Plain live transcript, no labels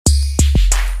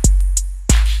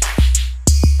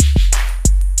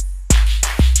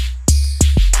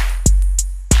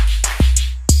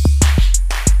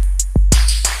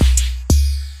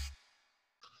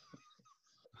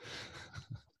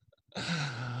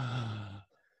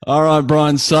All right,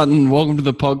 Brian Sutton, welcome to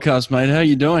the podcast, mate. How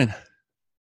you doing?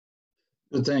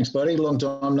 Good, thanks, buddy. Long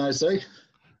time no see.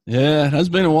 Yeah, it has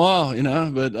been a while,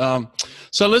 But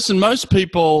so listen, most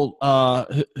people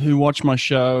who watch my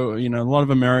show, a lot of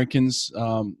Americans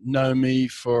know me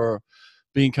for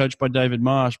being coached by David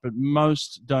Marsh, but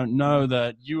most don't know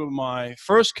that you were my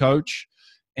first coach,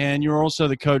 and you're also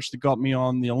the coach that got me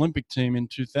on the Olympic team in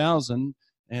 2000,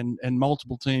 and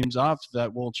multiple teams after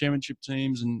that, World Championship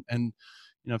teams, and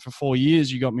for 4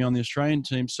 years you got me on the Australian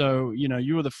team. So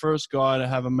you were the first guy to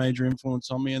have a major influence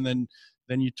on me, and then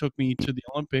you took me to the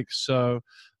Olympics. So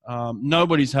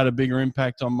nobody's had a bigger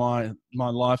impact on my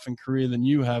life and career than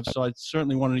you have. So I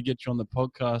certainly wanted to get you on the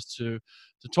podcast to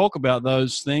talk about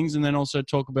those things, and then also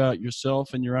talk about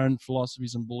yourself and your own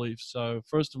philosophies and beliefs. So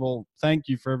first of all, thank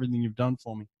you for everything you've done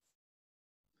for me.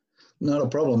 Not a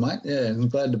problem, mate. Yeah, I'm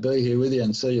glad to be here with you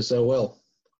and see you so well.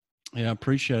 Yeah, I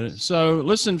appreciate it. So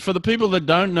listen, for the people that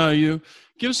don't know you,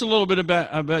 give us a little bit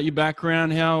about your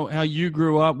background, how you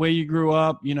grew up, where you grew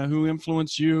up, who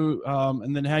influenced you,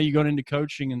 and then how you got into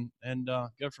coaching, and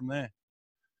go from there.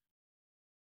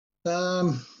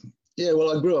 Yeah,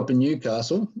 well, I grew up in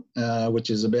Newcastle, which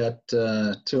is about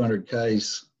 200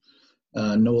 k's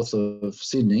north of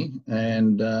Sydney,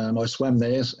 and I swam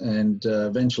there and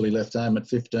eventually left home at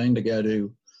 15 to go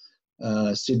to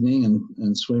Sydney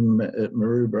and swim at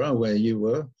Maroubra, where you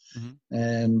were. Mm-hmm.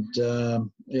 And,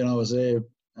 I was there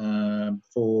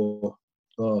for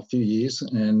a few years,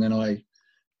 and then I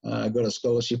got a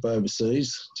scholarship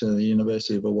overseas to the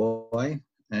University of Hawaii.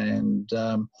 And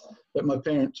but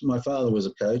my father was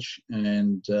a coach,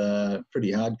 and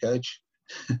pretty hard coach,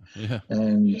 yeah.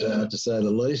 And to say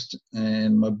the least.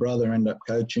 And my brother ended up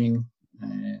coaching,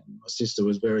 and my sister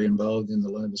was very involved in the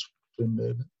Lotus swim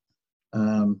movement.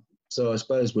 So I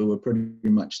suppose we were pretty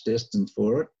much destined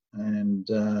for it. And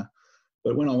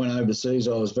but when I went overseas,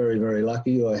 I was very, very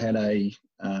lucky. I had a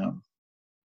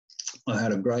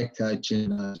great coach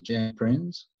in Jan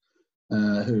Prinz,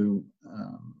 who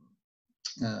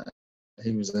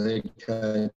he was the head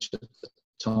coach at the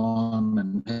time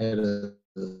and had a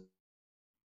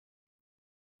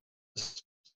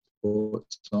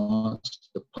sports science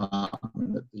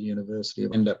department at the university. I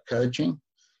ended up coaching.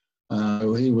 I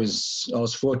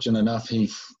was fortunate enough, he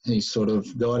sort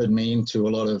of guided me into a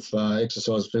lot of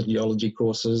exercise physiology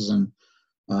courses and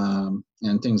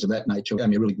things of that nature. It gave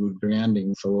me a really good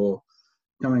grounding for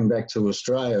coming back to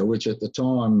Australia, which at the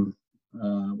time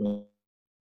was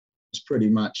pretty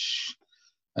much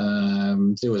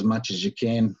do as much as you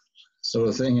can sort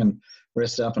of thing and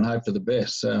rest up and hope for the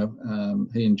best. So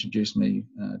he introduced me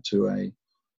to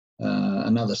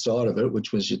another side of it,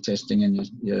 which was your testing and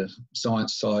your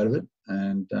science side of it,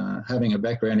 and having a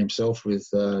background himself with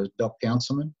Doc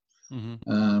Councilman.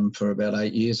 Mm-hmm. For about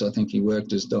 8 years. I think he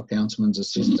worked as Doc Councilman's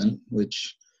assistant,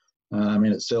 which in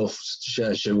itself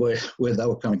shows you where they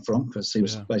were coming from, because he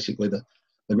was basically the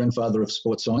grandfather of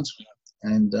sports science,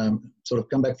 and sort of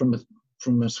come back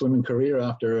from a swimming career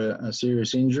after a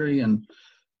serious injury, and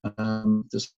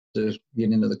just to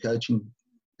get into the coaching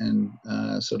and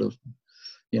sort of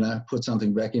put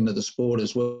something back into the sport,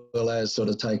 as well as sort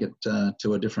of take it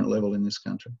to a different level in this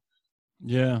country.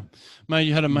 Yeah. Mate,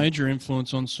 you had a major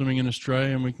influence on swimming in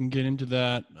Australia, and we can get into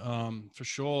that for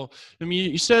sure. I mean,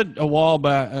 you said a while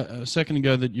back, a second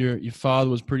ago, that your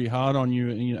father was pretty hard on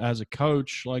you as a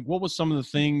coach. Like, what were some of the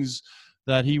things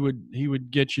that he would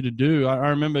get you to do? I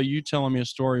remember you telling me a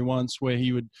story once where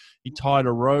he tied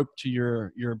a rope to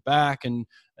your back, and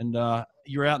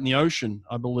you're out in the ocean,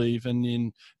 I believe, and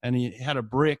he had a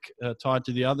brick tied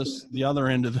to the other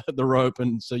end of the rope,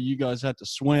 and so you guys had to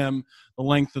swim the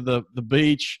length of the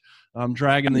beach,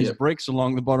 dragging these bricks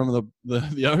along the bottom of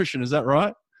the ocean. Is that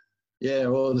right? Yeah,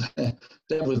 well,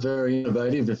 that was very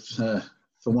innovative, if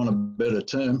for want of a better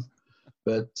term.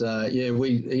 But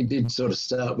he did sort of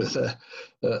start with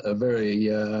a very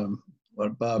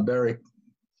barbaric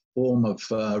form of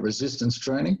resistance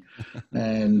training,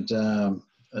 and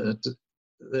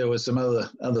there were some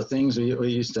other things. We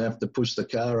used to have to push the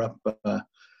car up.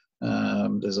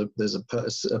 There's a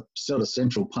sort of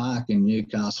central park in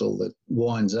Newcastle that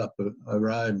winds up a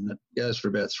road, and it goes for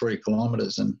about 3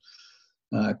 kilometres. And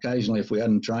occasionally, if we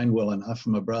hadn't trained well enough,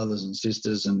 my brothers and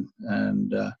sisters and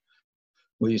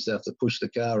we used to have to push the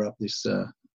car up this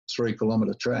 3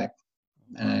 kilometre track.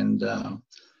 And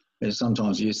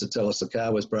sometimes he used to tell us the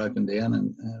car was broken down,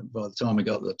 and by the time we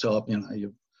got to the top,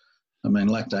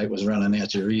 lactate was running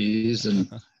out your ears, and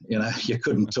you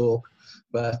couldn't talk.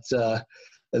 But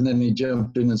and then he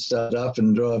jumped in and started up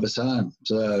and drive us home.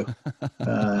 So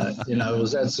it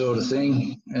was that sort of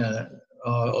thing.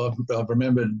 I've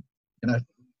remembered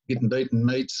getting beaten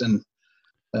meets and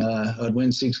I'd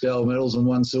win 6 gold medals and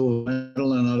 1 silver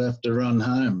medal, and I'd have to run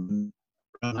home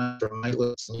from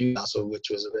Maitland to Newcastle, which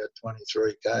was about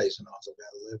 23 k's, and I was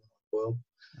about 11 or 12.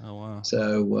 Oh, wow.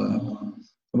 So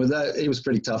with that, he was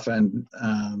pretty tough, and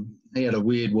he had a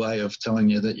weird way of telling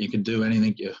you that you could do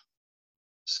anything you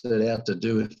set out to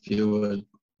do if you were,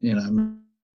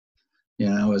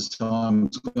 as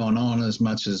time's gone on, as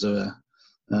much as a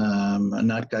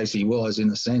nutcase he was, in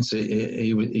the sense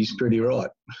he's pretty right.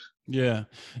 Yeah.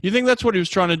 You think that's what he was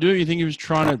trying to do? You think he was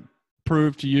trying to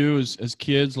prove to you as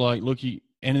kids, like, look,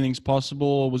 anything's possible?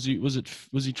 Or was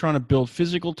he trying to build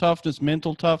physical toughness,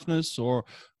 mental toughness, or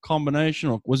combination?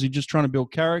 Or was he just trying to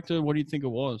build character? What do you think it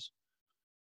was?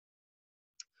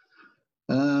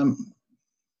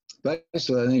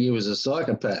 Basically, I think he was a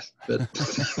psychopath, but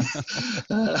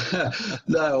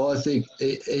no, I think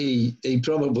he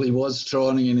probably was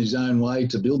trying in his own way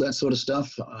to build that sort of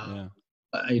stuff.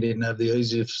 He didn't have the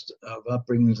easiest of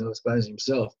upbringings, I suppose,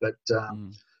 himself, but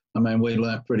I mean, we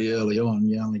learnt pretty early on,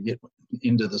 you only get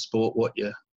into the sport what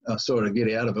you sort of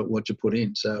get out of it, what you put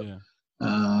in. So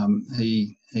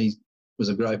he was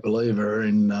a great believer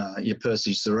in your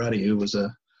Percy Cerrati, who was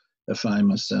a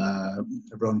famous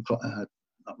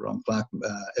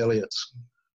Elliot's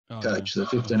coach, the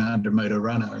 1,500 metre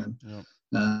runner.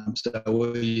 And, so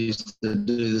we used to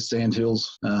do the sand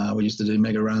hills. We used to do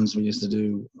mega runs. We used to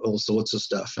do all sorts of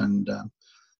stuff. And,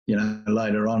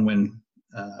 later on when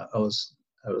it was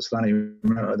funny,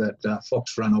 remember that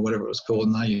Fox Run or whatever it was called,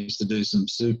 and they used to do some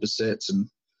supersets and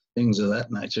things of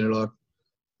that nature. Like,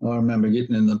 I remember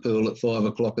getting in the pool at 5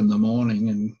 o'clock in the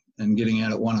morning and getting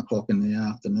out at 1 o'clock in the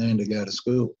afternoon to go to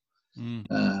school.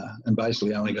 And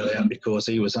basically only got out because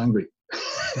he was hungry.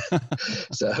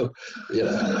 So,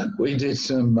 we did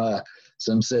some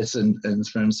sets and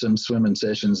from some swimming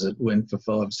sessions that went for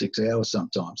 5-6 hours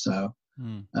sometimes. So,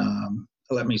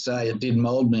 let me say, it did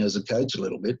mould me as a coach a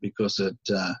little bit, because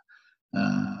I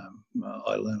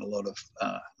learned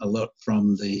a lot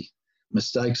from the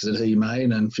mistakes that he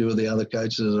made and a few of the other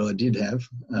coaches that I did have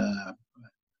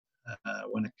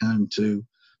when it came to,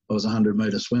 I was a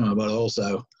 100-metre swimmer, but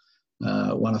also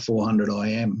won a 400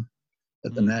 IM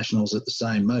at the Nationals at the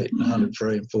same meet, 100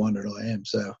 free and 400 IM.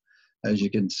 So as you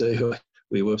can see,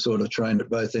 we were sort of trained at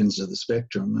both ends of the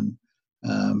spectrum. And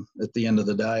at the end of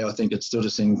the day, I think it stood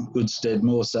us in good stead,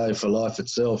 more so for life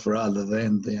itself rather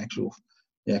than the actual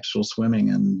swimming.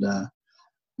 And,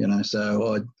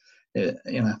 so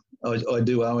I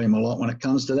do owe him a lot when it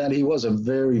comes to that. He was a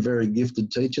very, very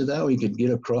gifted teacher, though. He could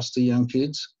get across to young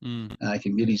kids. He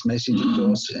could get his message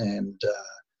across, and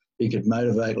he could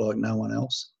motivate like no one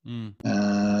else. And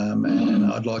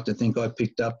I'd like to think I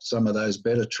picked up some of those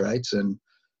better traits and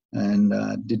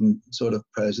didn't sort of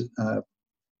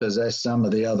possess some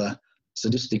of the other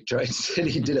sadistic traits that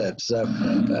he did have. So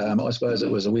I suppose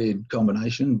it was a weird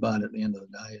combination, but at the end of the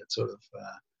day, it's sort of,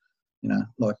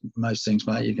 like most things,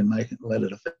 mate, you can let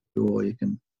it affect you, or you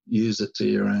can use it to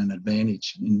your own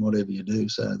advantage in whatever you do.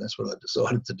 So that's what I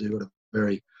decided to do at a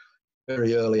very,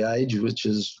 very early age, which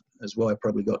is why I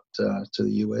probably got to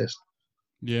the US.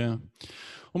 Yeah.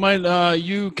 Well, mate,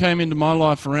 you came into my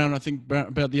life around, I think,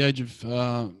 about the age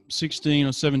of 16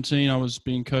 or 17. I was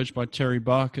being coached by Terry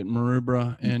Buck at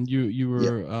Maroubra, and you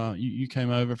were you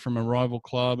came over from a rival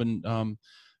club and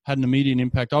had an immediate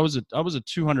impact. I was a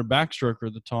 200 backstroker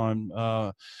at the time.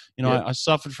 I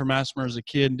suffered from asthma as a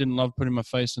kid and didn't love putting my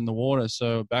face in the water,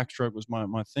 so backstroke was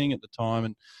my thing at the time.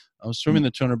 And I was swimming the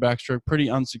 200 backstroke pretty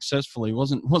unsuccessfully.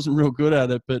 wasn't real good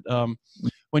at it, but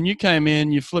when you came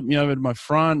in, you flipped me over to my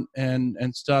front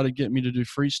and started getting me to do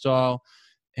freestyle,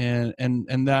 and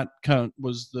that kind of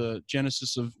was the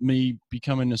genesis of me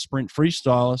becoming a sprint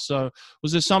freestyler. So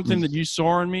was there something that you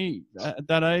saw in me at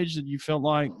that age that you felt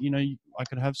like I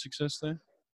could have success there?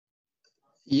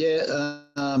 Yeah,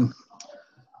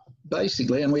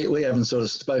 basically, and we haven't sort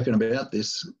of spoken about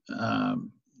this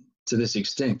to this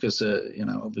extent, because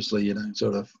obviously you don't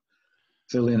sort of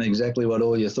fill in exactly what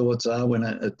all your thoughts are when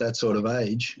at that sort of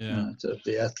age to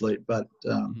the athlete. But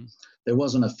there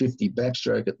wasn't a 50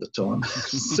 backstroke at the time.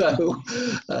 So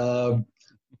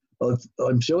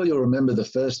I'm sure you'll remember the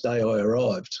first day I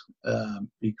arrived,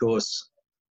 because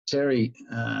Terry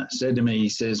said to me, he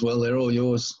says, "Well, they're all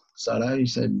yours, Sado." He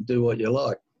said, "Do what you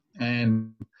like."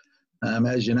 And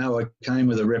as you know, I came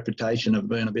with a reputation of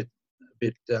being a bit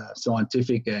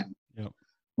scientific, and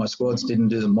my squads didn't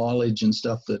do the mileage and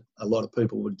stuff that a lot of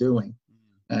people were doing.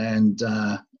 And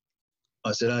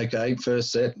I said, "Okay,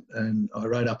 first set." And I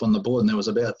wrote up on the board, and there was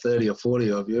about 30 or 40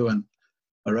 of you, and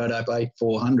I wrote up 8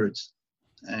 400s,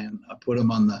 and I put them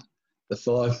on the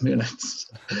 5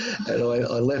 minutes, and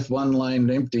I left one lane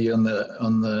empty on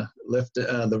the left,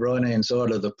 the right-hand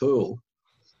side of the pool,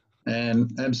 and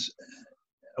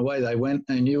away they went,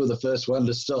 and you were the first one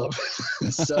to stop.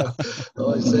 So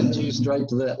I sent you straight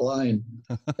to that lane,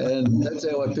 and that's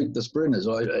how I picked the sprinters.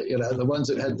 The ones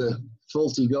that had the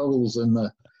faulty goggles and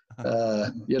the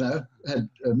had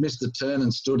missed a turn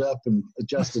and stood up and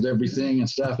adjusted everything and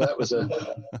stuff. That was a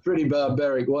pretty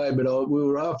barbaric way, but we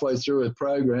were halfway through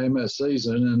a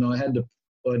season, and I had to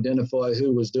identify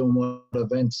who was doing what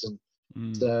events.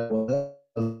 And so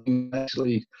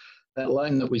actually, that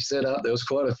lane that we set up, there was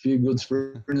quite a few good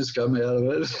sprinters come out of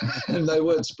it, and they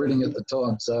weren't sprinting at the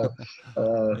time. So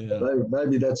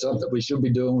maybe that's something we should be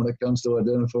doing when it comes to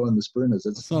identifying the sprinters.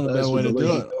 It's not a bad way to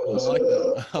do it.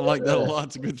 I like that a lot.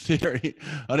 It's a good theory.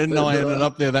 I didn't know I ended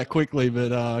up there that quickly,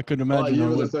 but I couldn't imagine. You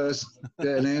were the first.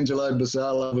 Yeah, and Angelo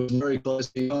Basala was very close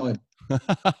behind.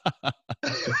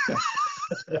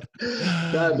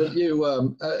 No, but you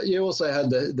also had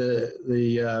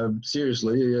the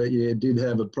seriously, you did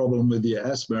have a problem with your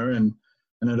asthma, and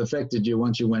it affected you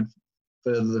once you went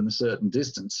further than a certain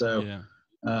distance. So,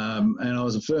 and I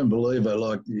was a firm believer,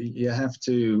 like, you have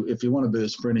to, if you want to be a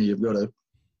sprinter, you've got to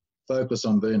focus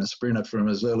on being a sprinter from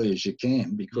as early as you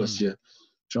can, because you're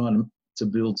trying to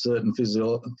build certain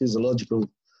physiological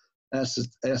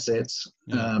assets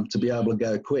to be able to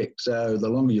go quick. So the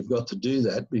longer you've got to do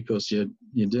that, because you're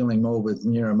dealing more with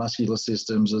neuromuscular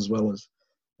systems as well as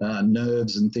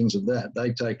nerves and things of that,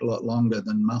 they take a lot longer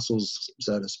than muscles,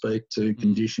 so to speak, to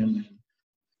condition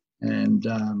and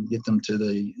get them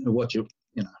to what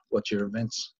your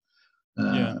events,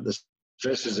 the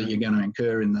stresses that you're going to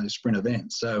incur in those sprint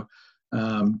events. So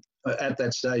at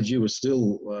that stage, you were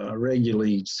still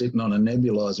regularly sitting on a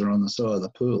nebulizer on the side of the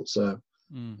pool. So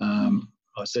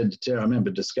I said to Terry, I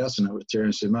remember discussing it with Terry,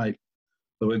 and said, mate,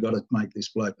 but we've got to make this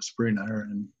bloke a sprinter,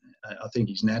 and I think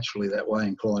he's naturally that way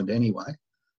inclined anyway.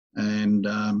 And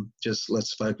just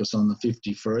let's focus on the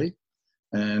 50 free.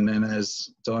 And then as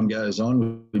time goes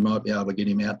on, we might be able to get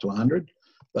him out to 100.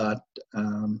 But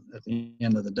at the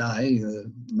end of the day,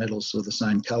 the medals are the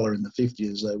same colour in the 50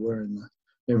 as they were in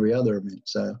every other event.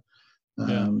 So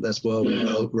that's why we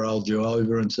rolled you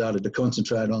over and started to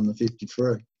concentrate on the 50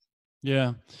 free.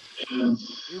 Yeah.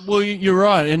 Well, you're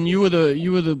right, and you were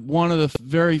the one of the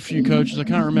very few coaches, I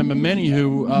can't remember many,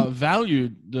 who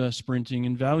valued the sprinting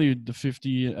and valued the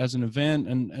 50 as an event.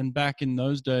 And back in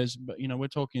those days, but we're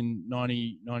talking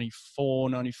 90,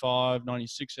 94, 95,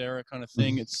 96 era kind of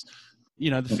thing. It's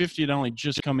the 50 had only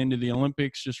just come into the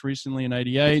Olympics just recently in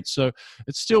 88, so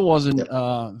it still wasn't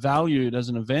valued as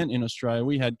an event in Australia.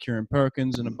 We had Kieran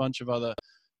Perkins and a bunch of other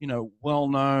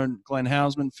well-known Glenn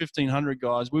Hausman, 1,500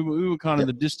 guys. We were kind of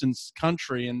the distance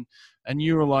country, and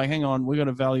you were like, hang on, we got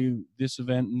to value this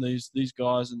event and these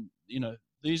guys, and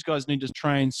these guys need to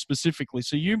train specifically.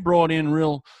 So you brought in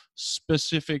real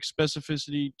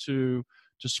specificity to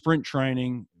sprint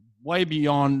training, way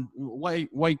beyond,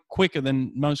 way quicker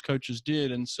than most coaches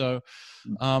did. And so,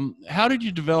 how did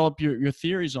you develop your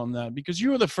theories on that? Because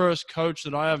you were the first coach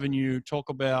that I ever knew talk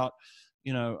about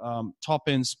top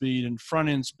end speed and front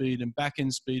end speed and back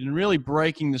end speed, and really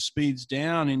breaking the speeds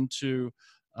down into,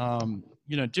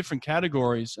 different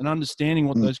categories and understanding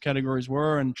what those categories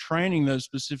were and training those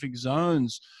specific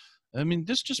zones. I mean,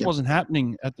 this just wasn't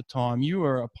happening at the time. You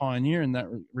were a pioneer in that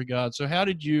regard. So how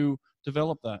did you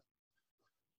develop that?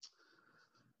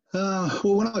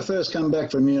 Well, when I first come back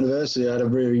from university, I had a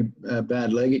very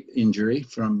bad leg injury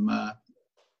from my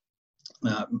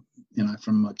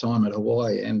time at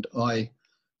Hawaii, and I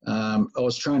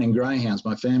was training greyhounds.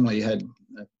 My family had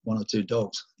one or two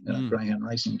dogs, greyhound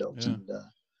racing dogs. And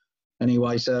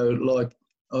anyway, so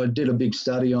I did a big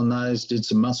study on those, did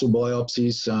some muscle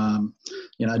biopsies.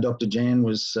 Dr. Jan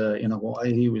was in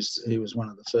Hawaii. He was one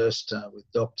of the first with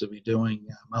Doc to be doing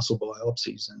muscle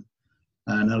biopsies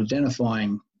and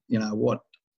identifying, what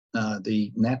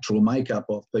the natural makeup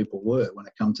of people were when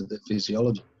it comes to their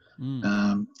physiology.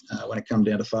 When it come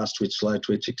down to fast twitch, slow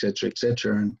twitch, et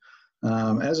cetera. And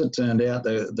as it turned out,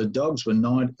 the dogs were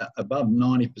above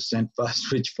 90% fast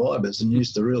twitch fibres and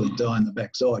used to really die in the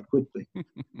backside quickly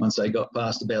once they got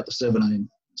past about the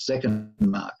 17-second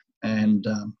mark. And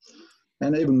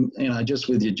even, just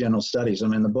with your general studies, I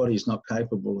mean, the body's not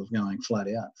capable of going flat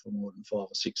out for more than 5 or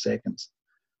 6 seconds.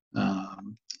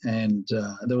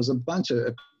 There was a bunch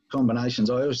of combinations.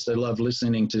 I also loved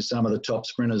listening to some of the top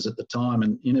sprinters at the time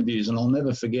and interviews, and I'll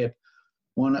never forget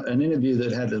an interview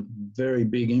that had a very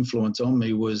big influence on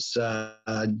me was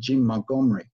Jim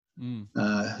Montgomery,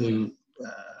 who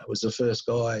was the first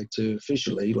guy to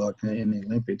officially, like in the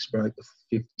Olympics, broke the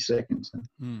 50 seconds.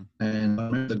 And I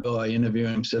remember the guy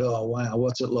interviewing him said, "Oh, wow,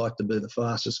 what's it like to be the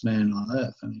fastest man on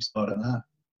earth?" And he said, "I don't know."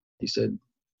 He said,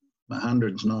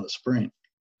 "100's not a sprint."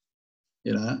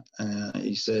 You know,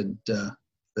 he said, "There's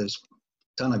a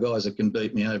ton of guys that can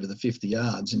beat me over the 50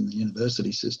 yards in the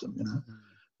university system, you know."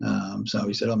 So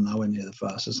he said, "I'm nowhere near the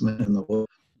fastest man in the world."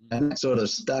 And that sort of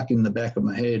stuck in the back of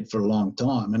my head for a long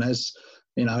time. And as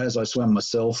you know, as I swam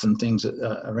myself and things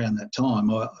around that time,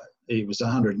 he was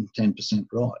 110%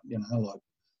 right. You know, like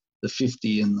the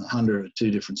 50 and the 100 are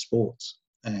two different sports.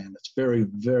 And it's very,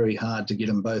 very hard to get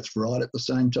them both right at the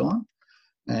same time.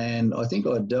 And I think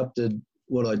I adopted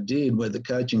what I did with the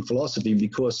coaching philosophy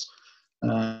because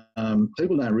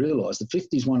people don't realise the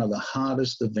 50 is one of the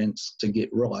hardest events to get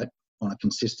right on a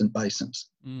consistent basis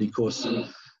because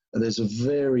there's a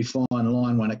very fine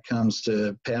line when it comes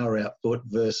to power output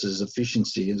versus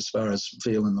efficiency as far as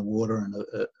feeling the water and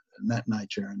that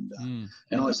nature. And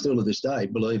I still to this day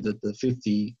believe that the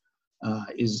 50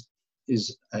 is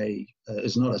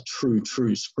not a true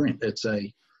sprint. It's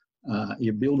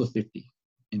you build a 50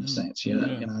 in a sense. You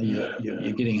know,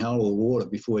 you're getting hold of the water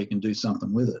before you can do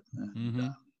something with it.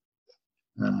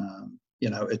 And, you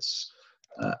know, it's.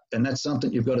 And that's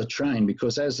something you've got to train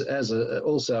because as athlete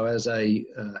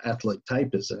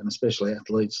tapers, and especially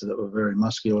athletes that were very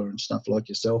muscular and stuff like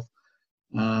yourself,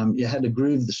 you had to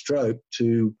groove the stroke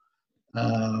to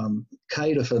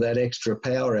cater for that extra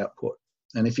power output.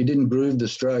 And if you didn't groove the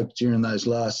stroke during those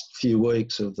last few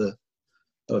weeks of the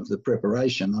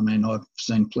preparation, I mean, I've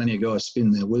seen plenty of guys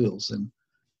spin their wheels, and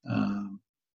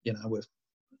you know, with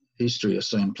history, I've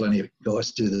seen plenty of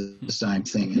guys do the same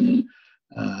thing. And,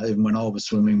 even when I was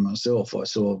swimming myself, I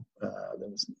saw there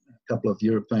was a couple of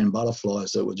European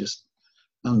butterflies that were just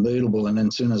unbeatable. And then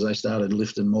as soon as they started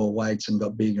lifting more weights and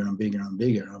got bigger and bigger and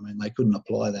bigger, I mean, they couldn't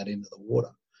apply that into the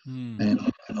water. And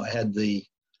I had the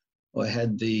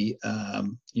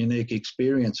unique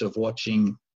experience of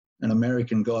watching an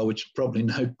American guy, which probably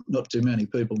not too many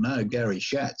people know, Gary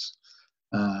Schatz.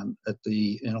 And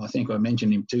I think I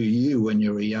mentioned him to you when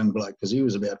you were a young bloke because he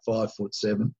was about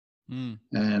 5'7". And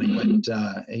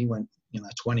he went, you know,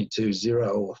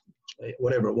 22.0 or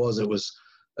whatever it was. It was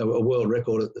a world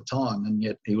record at the time, and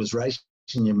yet he was racing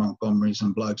your Montgomerys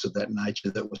and blokes of that nature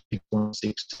that was 6'1",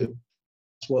 6'2".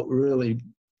 That's what really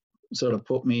sort of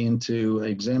put me into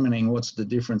examining what's the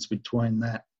difference between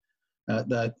the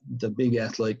big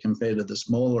athlete compared to the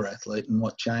smaller athlete, and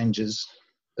what changes,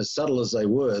 as subtle as they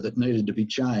were, that needed to be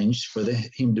changed for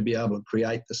him to be able to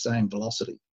create the same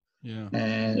velocity. Yeah.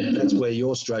 And that's where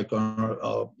your stroke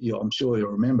I'm sure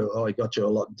you'll remember, I got you a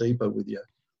lot deeper with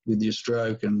your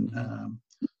stroke and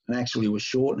actually was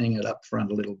shortening it up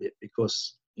front a little bit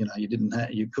because, you know, you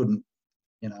couldn't,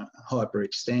 you know,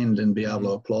 hyperextend and be able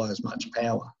to apply as much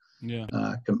power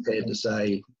compared to,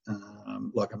 say,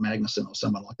 like a Magnuson or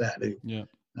someone like that who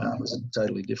was a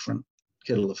totally different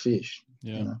kettle of fish.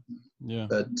 Yeah. You know? Yeah.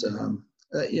 But,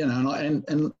 you know,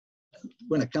 and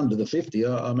when it comes to the 50,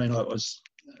 I mean,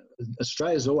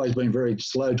 Australia's always been very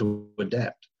slow to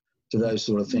adapt to those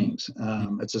sort of things.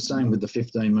 It's the same with the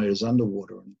 15 metres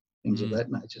underwater and things of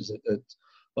that nature.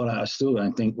 I still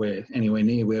don't think we're anywhere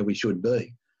near where we should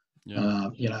be. Yeah.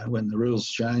 You know, when the rules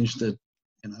changed, that,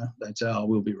 you know, they'd say, "Oh,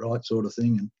 we'll be right," sort of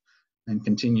thing, and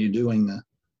continue doing the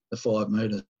 5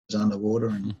 metres underwater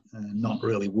and not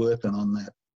really working on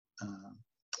that.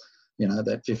 You know,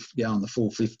 that going the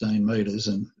full 15 metres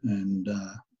and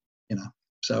you know,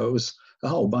 so it was a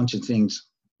whole bunch of things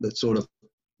that sort of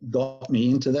got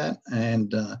me into that.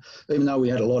 And even though we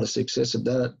had a lot of success at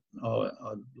that,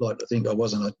 I'd like to think I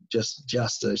wasn't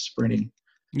just a sprinting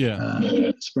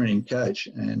coach.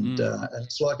 And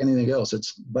it's like anything else.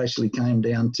 It's basically came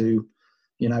down to,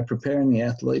 you know, preparing the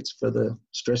athletes for the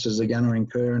stresses they're going to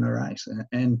incur in a race,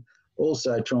 and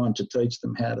also trying to teach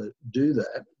them how to do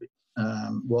that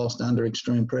whilst under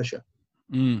extreme pressure.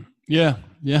 Yeah,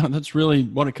 that's really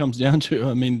what it comes down to.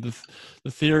 I mean,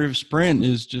 the theory of sprint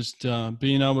is just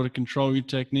being able to control your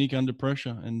technique under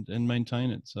pressure and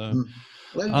maintain it. So,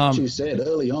 like you said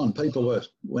early on, people were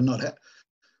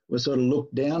sort of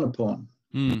looked down upon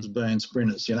as being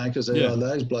sprinters, you know, because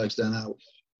those blokes don't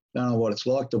know what it's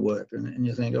like to work, and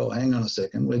you think, oh, hang on a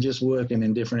second, we're just working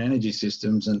in different energy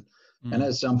systems, and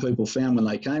as some people found when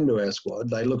they came to our squad,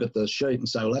 they look at the sheet and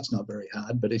say, well, that's not very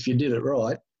hard, but if you did it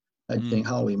right, they'd think,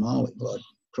 holy moly, like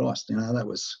Christ, you know, that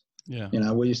was, you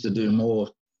know, we used to do more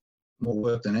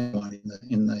work than anyone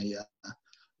in the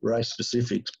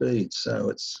race-specific speeds. So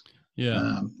it's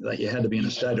that you had to be in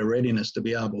a state of readiness to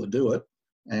be able to do it,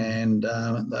 and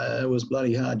it was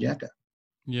bloody hard yakka.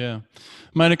 Yeah,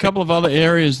 mate. A couple of other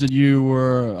areas that you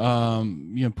were,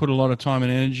 put a lot of time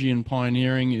and energy in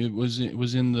pioneering. It was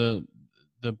in the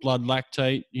blood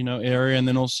lactate, area, and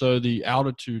then also the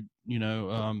altitude,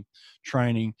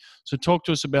 training. So talk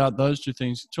to us about those two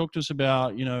things. Talk to us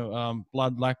about,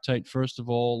 blood lactate first of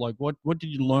all. Like, what did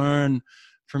you learn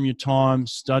from your time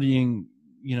studying,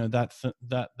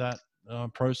 that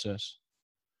process?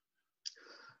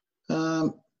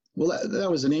 Well, that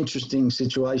was an interesting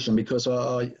situation because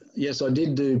yes, I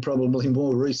did do probably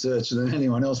more research than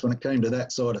anyone else when it came to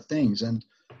that side of things. And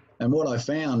what I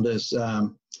found is,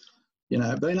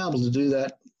 being able to do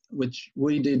that, which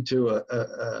we did to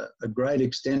a great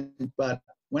extent, but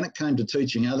when it came to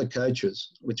teaching other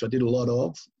coaches, which I did a lot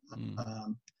of,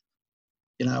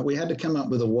 we had to come up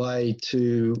with a way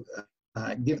to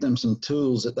give them some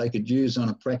tools that they could use on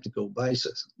a practical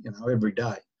basis, every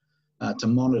day. To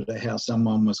monitor how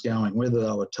someone was going, whether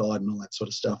they were tired and all that sort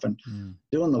of stuff. And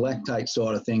doing the lactate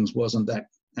side of things wasn't that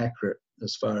accurate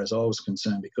as far as I was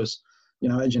concerned because,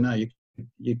 as you know,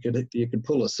 you could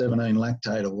pull a 17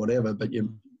 lactate or whatever, but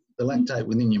the lactate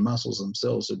within your muscles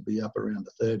themselves would be up around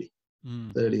the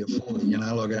 30 or 40,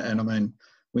 and I mean,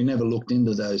 we never looked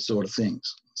into those sort of things.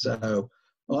 So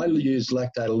I used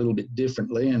lactate a little bit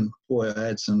differently, and boy, I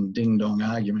had some ding-dong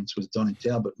arguments with Donnie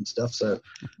Talbot and stuff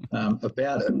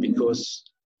about it because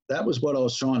that was what I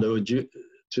was trying to achieve.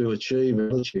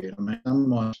 I mean, some of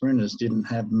my sprinters didn't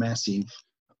have massive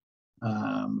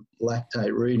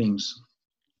lactate readings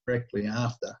directly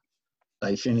after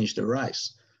they finished a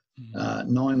race.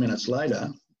 9 minutes later,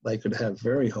 they could have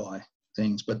very high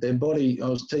things, but their body, I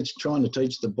was trying to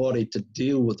teach the body to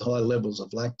deal with high levels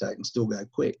of lactate and still go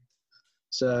quick.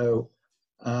 So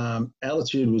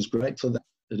altitude was great for that.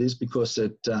 It is because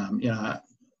it,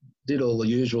 did all the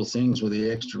usual things with the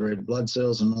extra red blood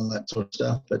cells and all that sort of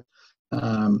stuff. But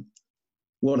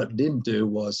what it did do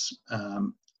was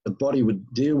the body would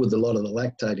deal with a lot of the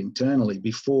lactate internally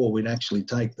before we'd actually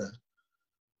take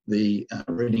the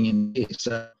reading in here.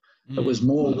 So it was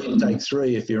more, we'd take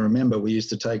 3. If you remember, we used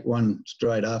to take one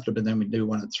straight after, but then we'd do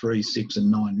one at 3, 6,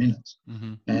 and 9 minutes.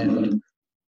 And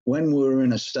when we were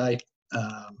in a state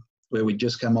where we'd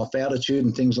just come off altitude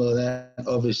and things like that,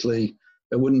 obviously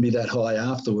it wouldn't be that high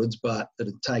afterwards, but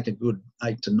it'd take a good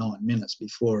 8 to 9 minutes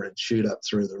before it'd shoot up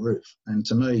through the roof. And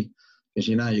to me, because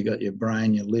you got your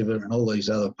brain, your liver, and all these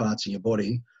other parts of your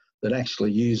body that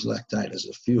actually use lactate as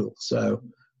a fuel. So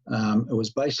it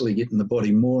was basically getting the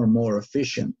body more and more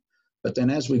efficient. But then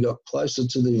as we got closer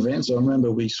to the events, I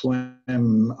remember we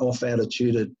swam off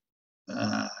altitude at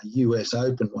US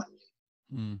Open one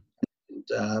year.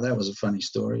 That was a funny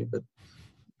story, but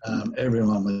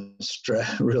everyone was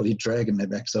really dragging their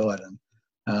backside.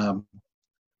 But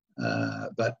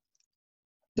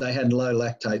they had low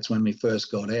lactates when we first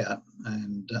got out,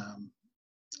 and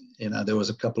there was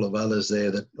a couple of others there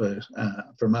that were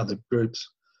from other groups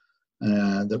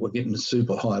that were getting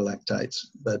super high lactates.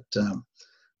 But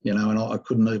and I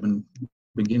couldn't even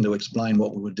begin to explain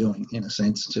what we were doing, in a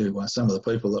sense, to some of the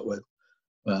people that were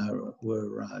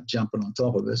jumping on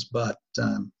top of us. But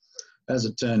as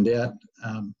it turned out,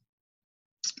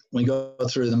 we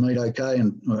got through the meet okay,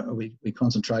 and we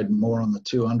concentrated more on the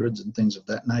 200s and things of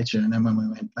that nature. And then when we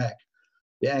went back,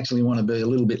 you actually want to be a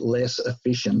little bit less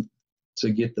efficient to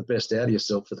get the best out of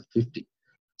yourself for the 50.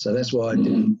 So that's why I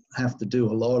didn't have to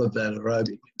do a lot of that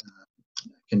aerobic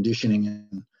conditioning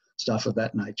and stuff of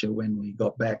that nature when we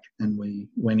got back and we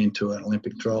went into an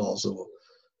Olympic trials or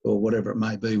whatever it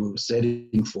may be we were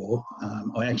setting for.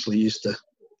 I actually used to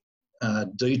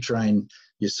detrain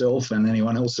yourself and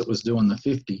anyone else that was doing the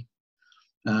 50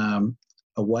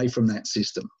 away from that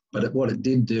system. But what it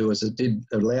did do is it did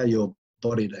allow your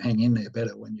body to hang in there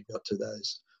better when you got to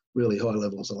those really high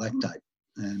levels of lactate.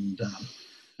 And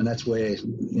that's where,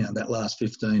 that last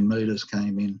 15 metres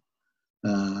came in,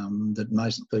 that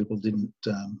most people didn't,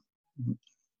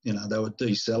 they were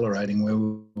decelerating where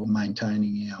we were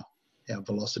maintaining our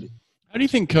velocity. How do you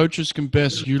think coaches can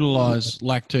best utilize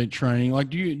lactate training? Like,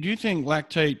 do you think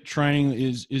lactate training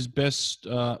is best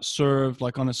served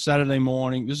like on a Saturday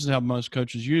morning? This is how most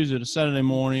coaches use it. A Saturday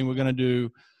morning, we're going to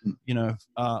do,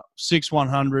 6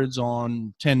 100s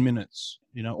on 10 minutes,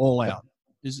 all out.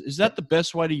 Is that the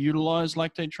best way to utilize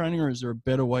lactate training, or is there a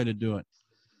better way to do it?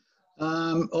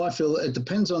 I feel it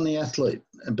depends on the athlete,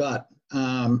 but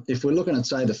if we're looking at,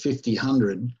 say, the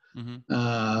 50-100,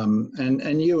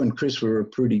 and you and Chris were a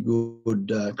pretty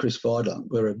good, Chris Fider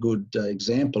were a good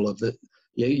example of that.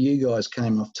 You guys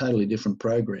came off totally different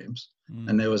programs,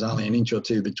 and there was only an inch or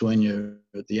two between you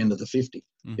at the end of the 50,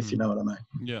 if you know what I mean.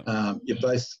 Yeah. You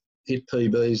both hit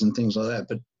PBs and things like that,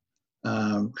 but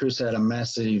Chris had a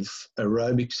massive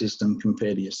aerobic system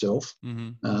compared to yourself.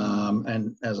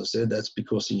 And as I said, that's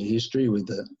because of your history with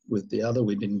the other.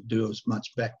 We didn't do as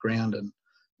much background and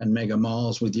mega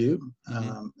miles with you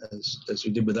as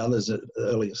we did with others at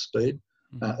earlier speed,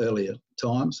 earlier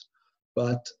times.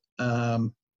 But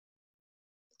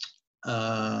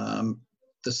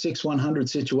the 6-100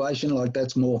 situation, like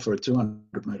that's more for a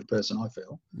 200-metre person, I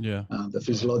feel. Yeah. The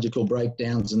physiological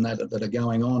breakdowns and that are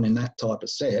going on in that type of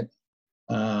set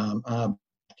are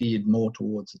geared more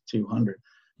towards the 200.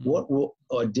 What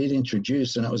I did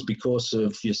introduce, and it was because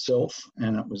of yourself,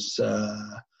 and it was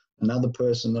another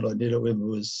person that I did it with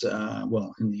was,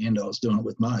 well, in the end I was doing it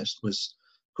with most, was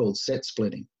called set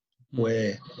splitting,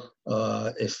 where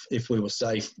if we were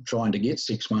safe trying to get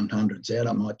 6-100s out,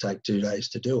 it might take 2 days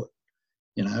to do it,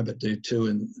 you know, but do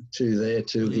two there,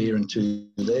 2 here and 2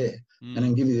 there, and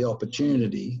then give you the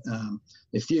opportunity.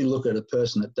 If you look at a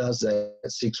person that does that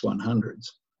at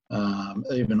 6-100s,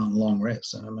 even on long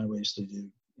rests, and I remember we used to do,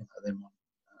 you know, them on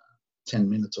 10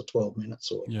 minutes or 12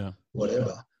 minutes or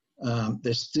whatever,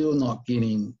 they're still not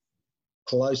getting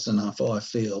close enough, I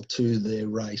feel, to their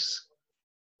race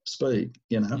speed,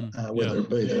 you know, whether it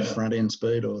be their front end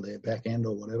speed or their back end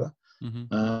or whatever.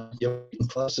 You're getting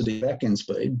closer to your back end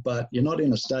speed, but you're not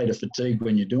in a state of fatigue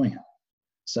when you're doing it.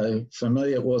 So for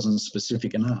me, it wasn't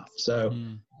specific enough. So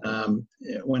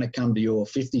when it come to your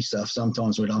 50 stuff,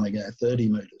 sometimes we'd only go 30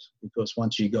 metres, because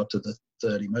once you got to the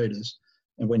 30 metres,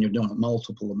 and when you're doing it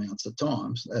multiple amounts of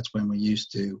times, that's when we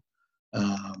used to,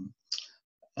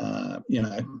 you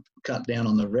know, cut down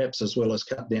on the reps as well as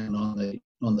cut down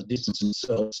on the distance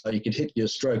itself, so you could hit your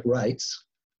stroke rates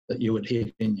that you would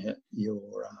hit in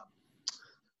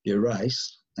your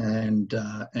race, and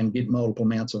get multiple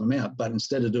amounts of them out. But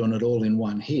instead of doing it all in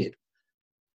one hit,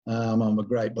 I'm a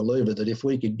great believer that if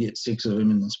we could get 6 of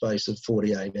them in the space of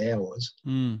 48 hours,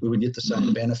 we would get the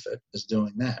same benefit as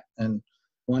doing that. And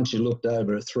once you looked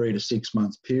over a 3 to 6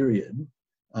 month period,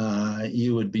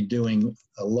 you would be doing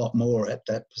a lot more at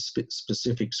that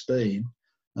specific speed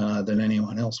than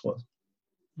anyone else was.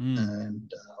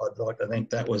 And I'd like to think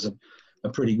that was a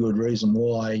pretty good reason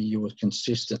why you were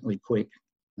consistently quick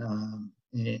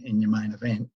in your main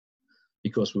event,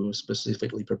 because we were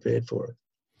specifically prepared for it.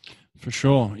 For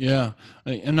sure, yeah.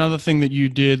 Another thing that you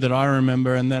did that I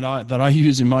remember, and that I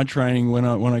use in my training when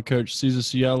I coach Cesar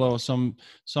Cielo or some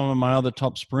of my other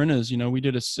top sprinters, you know, we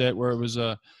did a set where it was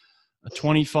a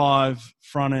 25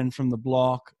 front end from the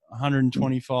block,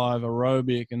 125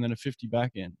 aerobic, and then a 50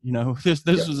 back end. You know, this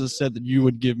was a set that you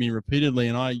would give me repeatedly,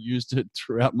 and I used it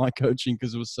throughout my coaching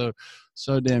because it was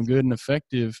so damn good and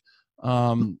effective.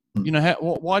 You know,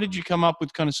 why did you come up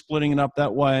with kind of splitting it up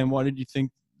that way, and why did you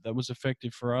think that was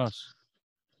effective for us?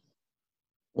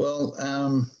 Well,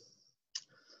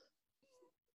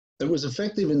 it was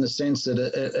effective in the sense that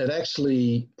it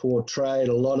actually portrayed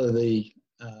a lot of the,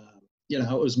 you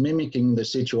know, it was mimicking the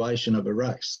situation of a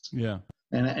race. Yeah.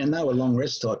 And they were long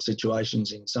rest type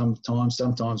situations in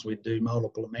sometimes we'd do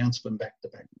multiple amounts of them back to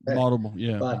back. Multiple,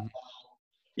 yeah. But,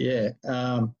 yeah,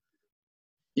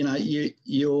 you know,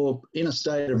 you're in a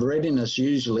state of readiness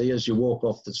usually as you walk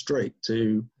off the street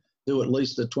to do at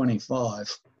least a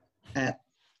 25 at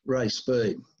race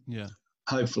speed. Yeah.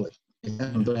 Hopefully. You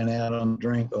haven't been out on a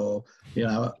drink, or, you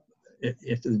know,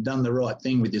 if you've done the right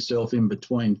thing with yourself in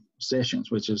between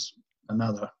sessions, which is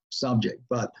another subject.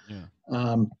 But,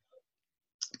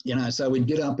 you know, so we'd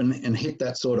get up and hit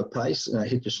that sort of pace,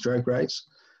 hit your stroke rates.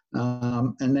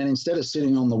 And then instead of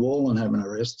sitting on the wall and having a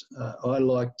rest, I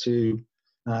like to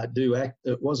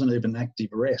it wasn't even active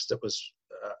rest. It was,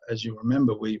 as you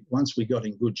remember, once we got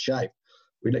in good shape,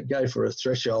 we'd go for a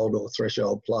threshold or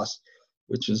threshold plus,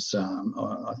 which is,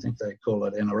 I think they call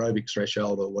it anaerobic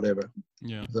threshold or whatever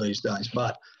these days.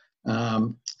 But I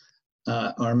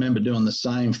remember doing the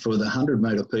same for the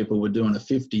 100-metre people. We're doing a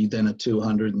 50, then a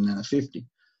 200, and then a 50.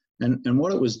 And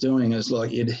what it was doing is,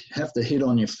 like, you'd have to hit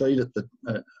on your feet at the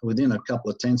within a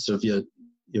couple of tenths of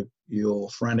your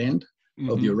front end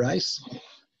of your race.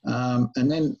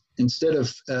 And then instead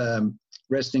of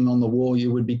resting on the wall,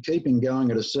 you would be keeping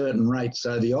going at a certain rate,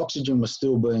 so the oxygen was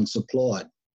still being supplied.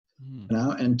 You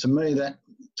know, and to me that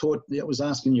was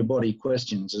asking your body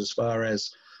questions as far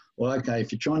as, well, okay,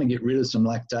 if you're trying to get rid of some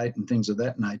lactate and things of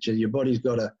that nature, your body's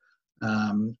got to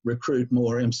recruit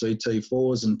more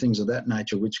MCT4s and things of that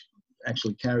nature, which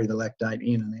actually carry the lactate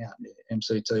in and out,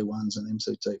 MCT1s and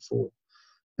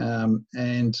MCT4.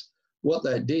 And what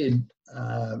that did,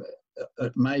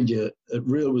 it made you, it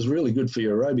was really good for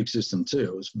your aerobic system too.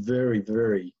 It was very,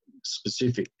 very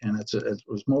specific, and it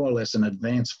was more or less an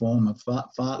advanced form of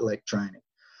fartlek training.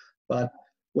 But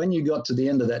when you got to the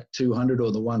end of that 200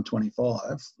 or the 125,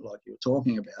 like you were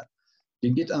talking about,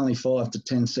 you'd get only 5 to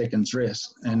 10 seconds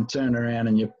rest and turn around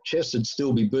and your chest would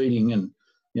still be beating and,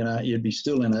 you know, you'd be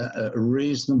still in a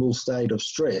reasonable state of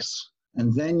stress.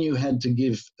 And then you had to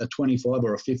give a 25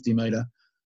 or a 50 metre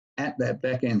at that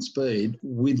back end speed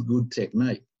with good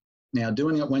technique. Now,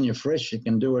 doing it when you're fresh, you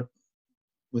can do it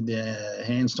with your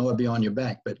hands tied behind your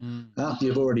back. But after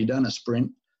you've already done a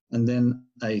sprint and then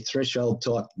a threshold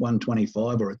type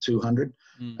 125 or a 200,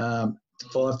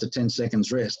 5 to 10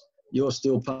 seconds rest, you're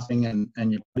still puffing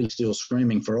and your body's still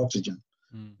screaming for oxygen.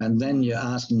 And then you're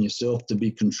asking yourself to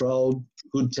be controlled,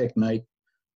 good technique,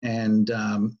 and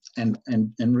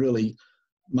really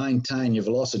maintain your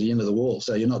velocity into the wall.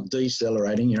 So you're not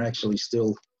decelerating, you're actually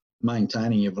still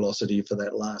maintaining your velocity for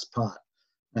that last part.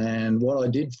 And what I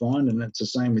did find, and it's the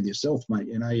same with yourself, mate,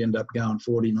 you know, you end up going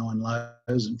 49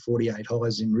 lows and 48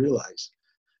 highs in relays,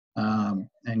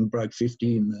 and broke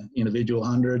 50 in the individual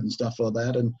 100 and stuff like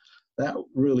that. And that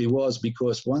really was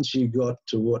because once you got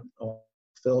to what I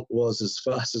felt was as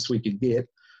fast as we could get,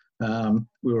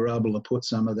 we were able to put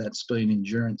some of that speed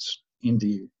endurance into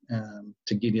you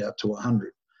to get you up to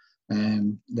 100.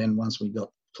 And then once we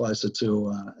got closer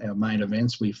to our main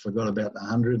events, we forgot about the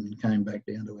 100 and came back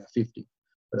down to our 50.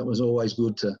 But it was always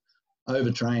good to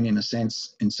overtrain in a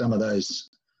sense in some of those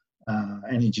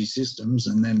energy systems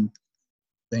and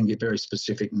then get very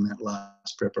specific in that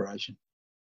last preparation.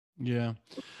 Yeah.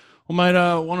 Well, mate,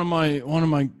 one of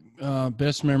my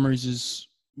best memories is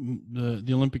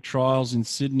the Olympic trials in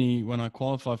Sydney when I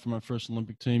qualified for my first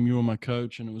Olympic team. You were my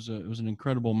coach, and it was an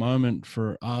incredible moment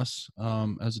for us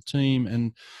as a team.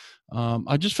 And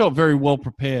I just felt very well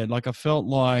prepared. Like I felt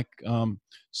like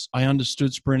I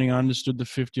understood sprinting. I understood the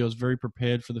 50. I was very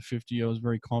prepared for the 50. I was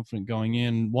very confident going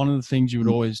in. One of the things you would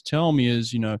always tell me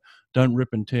is, you know, don't rip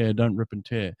and tear, don't rip and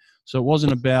tear. So it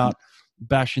wasn't about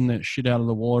bashing that shit out of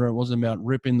the water. It wasn't about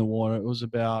ripping the water. It was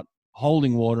about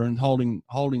holding water and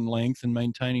holding length and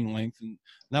maintaining length. And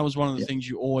that was one of the things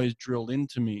you always drilled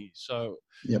into me. So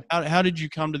how did you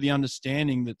come to the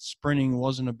understanding that sprinting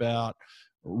wasn't about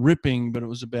ripping, but it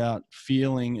was about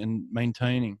feeling and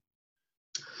maintaining?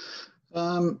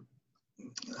 I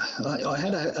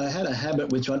had a habit,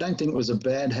 which I don't think was a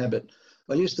bad habit.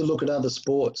 I used to look at other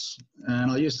sports,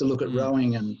 and I used to look at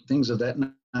rowing and things of that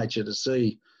nature to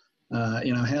see,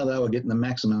 you know, how they were getting the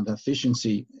maximum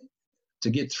efficiency to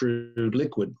get through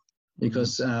liquid.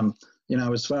 Because, you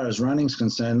know, as far as running's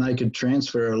concerned, they could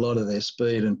transfer a lot of their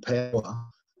speed and power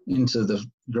into the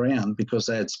ground because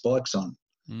they had spikes on.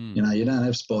 You know, you don't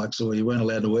have spikes, or you weren't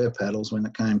allowed to wear paddles when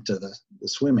it came to the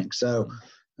swimming. So,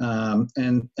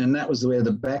 and that was where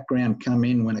the background come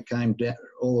in when it came down,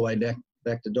 all the way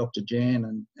back to Dr.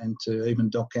 Jan and to even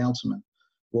Doc Councilman.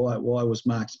 Why was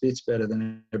Mark Spitz better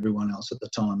than everyone else at the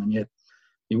time? And yet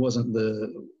he wasn't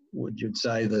would you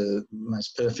say, the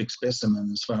most perfect specimen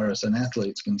as far as an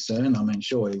athlete's concerned. I mean,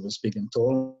 sure, he was big and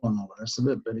tall and all the rest of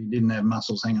it, but he didn't have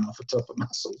muscles hanging off the top of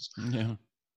muscles. Yeah.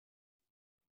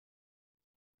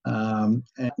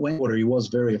 And when water, he was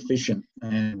very efficient,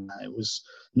 and it was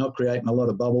not creating a lot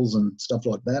of bubbles and stuff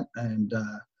like that. And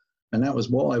that was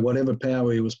why whatever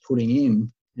power he was putting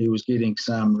in, he was getting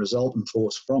some resultant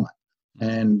force from it.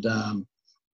 And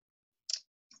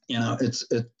you know,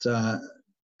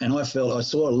 and I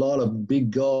saw a lot of big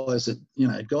guys that, you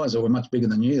know, guys that were much bigger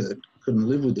than you that couldn't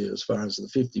live with you as far as the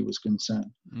 50 was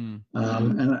concerned.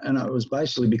 And it was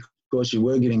basically because you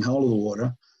were getting hold of the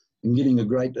water and getting a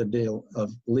great deal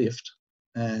of lift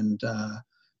and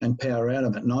power out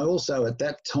of it. And I also, at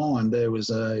that time, there was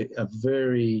a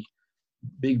very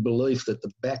big belief that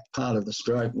the back part of the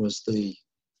stroke was the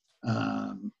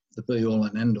be all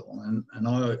and end all. And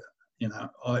I, you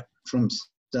know, from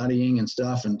studying and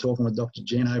stuff and talking with Dr.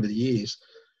 Jen over the years,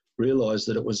 realised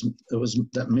that it was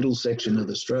that middle section of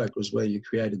the stroke was where you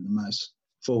created the most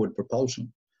forward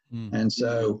propulsion. And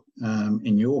so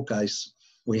in your case,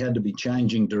 we had to be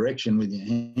changing direction with your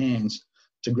hands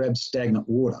to grab stagnant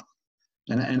water.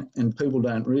 And people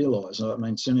don't realise, I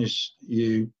mean, as soon as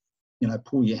you know,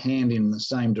 pull your hand in the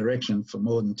same direction for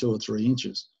more than 2 or 3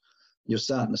 inches, you're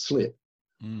starting to slip.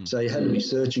 So you had to be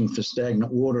searching for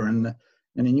stagnant water. And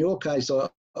in your case,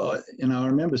 I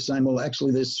remember saying, well,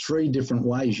 actually, there's 3 different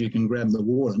ways you can grab the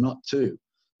water, not 2.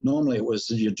 Normally it was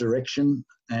your direction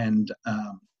and,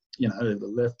 you know, the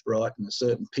left, right, and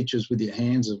certain pitches with your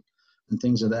hands and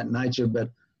things of that nature. But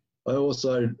I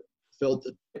also felt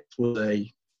that depth was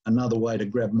another way to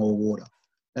grab more water.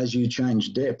 As you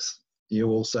change depth, you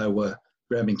also were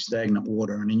grabbing stagnant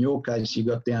water. And in your case, you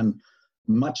got down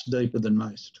much deeper than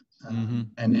most and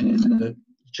then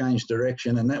changed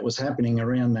direction. And that was happening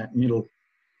around that middle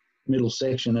middle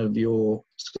section of your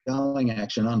sculling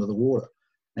action under the water.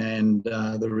 And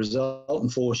the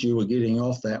resultant force you were getting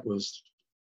off that was,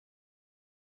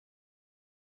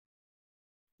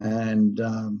 and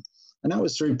that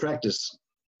was through practice.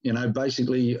 You know,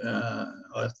 basically,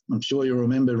 I'm sure you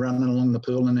remember running along the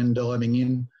pool and then diving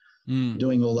in,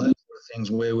 doing all those sort of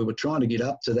things where we were trying to get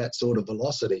up to that sort of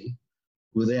velocity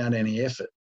without any effort,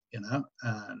 you know.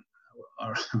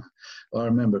 I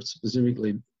remember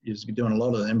specifically used to be doing a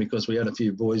lot of them because we had a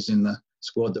few boys in the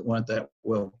squad that weren't that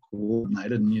well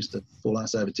coordinated and used to fall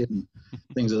us over tit and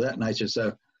things of that nature.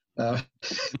 So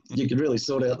you could really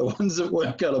sort out the ones that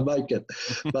weren't going to make it,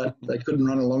 but they couldn't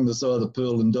run along the side of the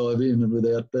pool and dive in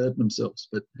without hurting themselves.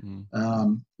 But,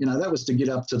 you know, that was to get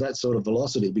up to that sort of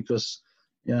velocity because,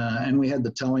 and we had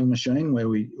the towing machine where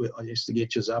I used to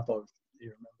get you up. You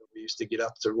remember we used to get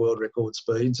up to world record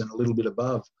speeds and a little bit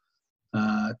above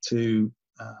to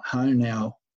hone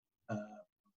our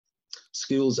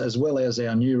skills as well as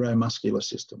our neuromuscular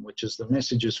system, which is the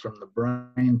messages from the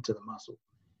brain to the muscle.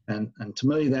 And to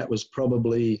me, that was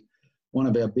probably one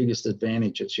of our biggest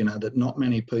advantages, you know, that not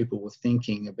many people were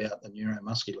thinking about the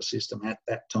neuromuscular system at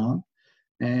that time.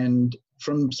 And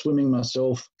from swimming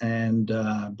myself and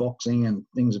boxing and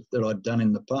things that I'd done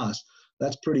in the past,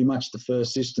 that's pretty much the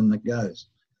first system that goes.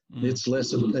 It's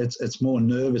less, it's more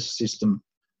nervous system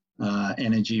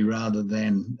energy rather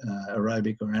than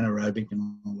aerobic or anaerobic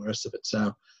and all the rest of it.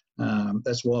 So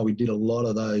that's why we did a lot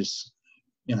of those,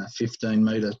 you know,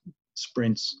 15-metre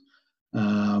sprints,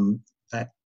 that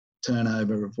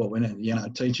turnover of what we need, you know,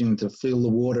 teaching them to feel the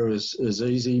water is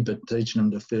easy, but teaching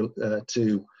them to feel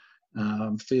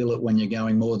it when you're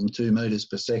going more than 2 metres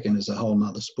per second is a whole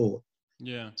nother sport.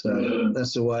 Yeah. So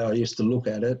that's the way I used to look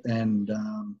at it. And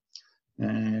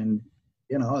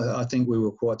you know, I think we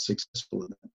were quite successful at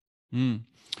that.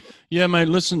 Yeah, mate,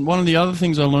 listen, one of the other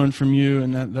things I learned from you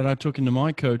and that I took into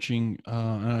my coaching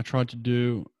and I tried to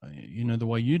do, you know, the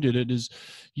way you did it is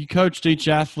you coached each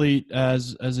athlete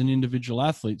as an individual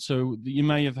athlete. So you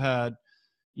may have had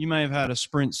a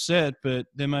sprint set, but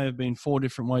there may have been 4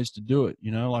 different ways to do it.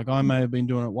 You know, like I may have been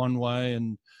doing it one way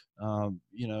and,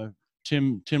 you know,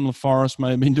 Tim LaForest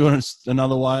may have been doing it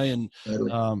another way and,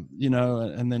 you know,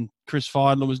 and then Chris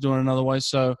Feidler was doing it another way.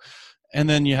 So, and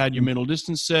then you had your middle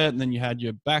distance set, and then you had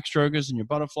your backstrokers and your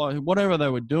butterfly, whatever they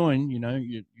were doing, you know,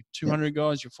 your 200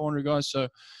 guys, your 400 guys. So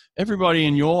everybody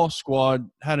in your squad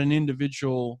had an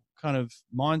individual kind of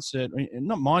mindset,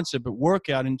 not mindset, but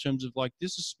workout in terms of like,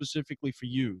 this is specifically for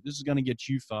you. This is going to get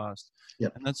you fast.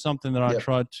 Yep. And that's something that I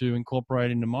tried to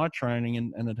incorporate into my training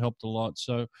and it helped a lot.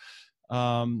 So,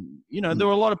 you know, there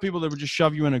were a lot of people that would just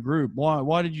shove you in a group.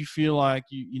 Why did you feel like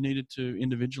you needed to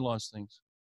individualize things?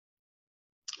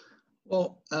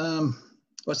 Well,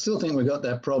 I still think we've got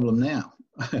that problem now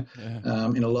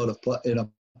in a lot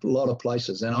of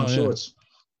places, and I'm sure it's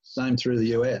same through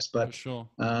the US. But sure.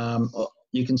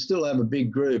 You can still have a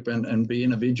big group and be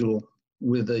individual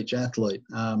with each athlete.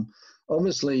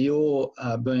 Obviously, you're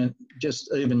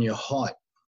just even your height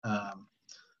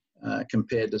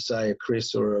compared to say a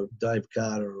Chris or a Dave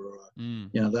Carter or you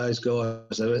know, those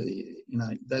guys. You know,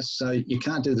 that's so you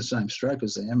can't do the same stroke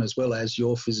as them, as well as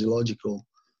your physiological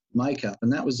makeup. And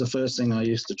that was the first thing I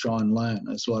used to try and learn.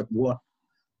 It's like what,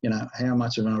 you know, how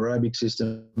much of an aerobic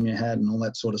system you had and all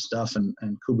that sort of stuff, and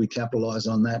could we capitalize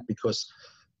on that? Because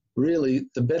really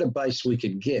the better base we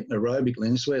could get aerobically,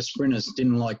 and this is where sprinters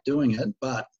didn't like doing it,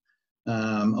 but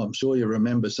I'm sure you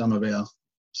remember some of our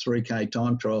 3K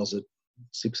time trials at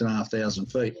 6,500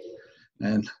 feet.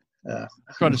 And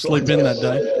tried to sleep in that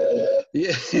day.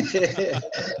 Yeah,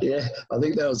 yeah. I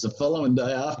think that was the following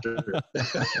day after.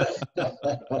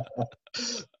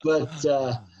 But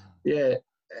yeah,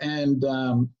 and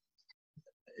I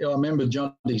remember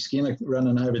Johnny Skinner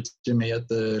running over to me at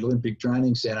the Olympic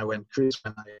Training Centre when Chris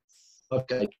went a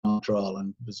 5K time trial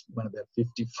and went about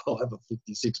 55 or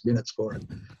 56 minutes for it,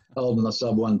 holding the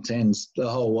sub 110s the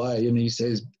whole way. And he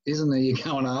says, "Isn't he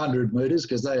going 100 metres?"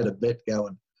 Because they had a bet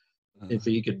going if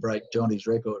he could break Johnny's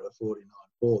record of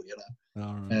 49.4, you know.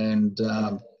 Right. And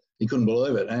he couldn't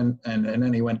believe it. And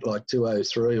then he went like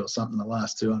 203 or something the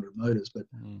last 200 metres. But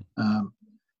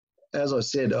as I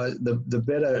said,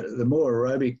 the more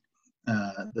aerobic,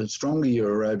 the stronger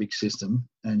your aerobic system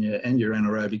and your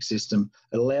anaerobic system,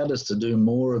 it allowed us to do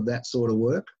more of that sort of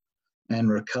work and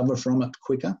recover from it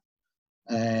quicker.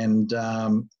 And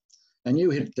you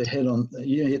hit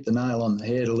the nail on the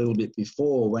head a little bit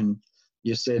before when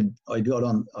you said I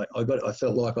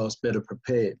felt like I was better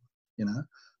prepared. You know,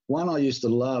 one I used to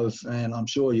love, and I'm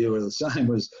sure you were the same,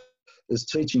 is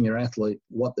teaching your athlete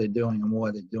what they're doing and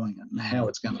why they're doing it and how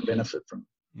it's going to benefit from.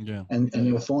 Yeah. And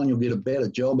you'll find you'll get a better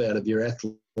job out of your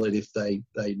athlete if they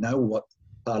know what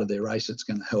part of their race it's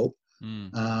going to help.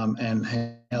 And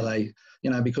how they,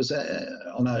 because I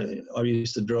know I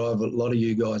used to drive a lot of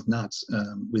you guys nuts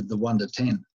with the 1 to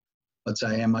 10. I'd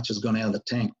say how much has gone out of the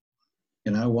tank,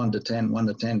 1 to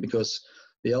 10, because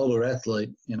the older athlete,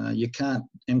 you can't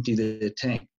empty their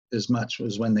tank as much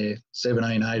as when they're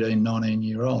 17, 18,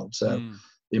 19-year-old. So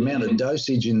the amount of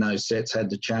dosage in those sets had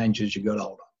to change as you got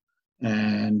older.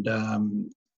 And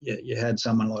you had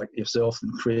someone like yourself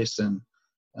and Chris and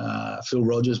Phil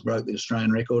Rogers broke the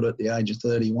Australian record at the age of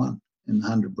 31 in the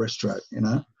 100 breaststroke,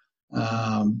 and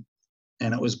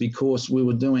it was because we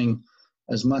were doing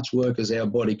as much work as our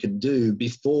body could do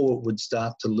before it would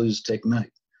start to lose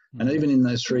technique. And even in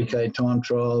those 3K time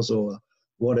trials or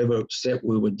whatever set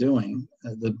we were doing,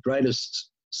 the greatest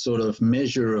sort of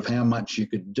measure of how much you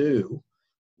could do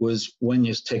was when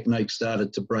your technique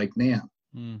started to break down.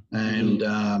 And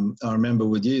I remember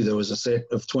with you, there was a set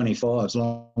of 25s,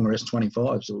 long rest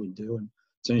 25s that we do. And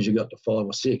as soon as you got to 5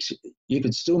 or 6, you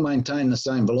could still maintain the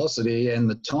same velocity and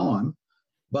the time,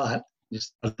 but you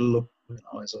started to look,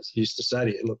 as I used to say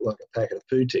to you, it looked like a packet of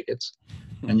poo tickets.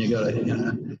 And we're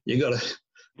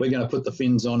going to put the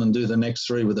fins on and do the next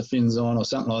 3 with the fins on or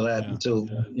something like that until,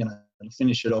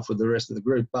 finish it off with the rest of the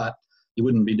group. But you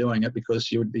wouldn't be doing it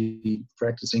because you would be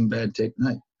practicing bad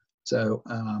technique. So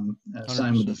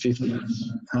same with the 50,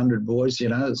 100 boys,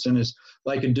 as soon as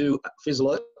they could do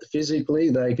physically,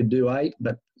 they could do 8,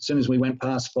 but as soon as we went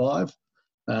past 5,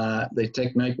 their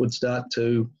technique would start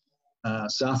to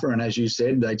suffer. And as you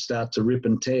said, they'd start to rip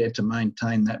and tear to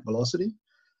maintain that velocity.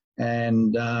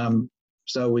 And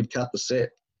so we'd cut the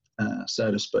set, so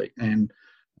to speak. And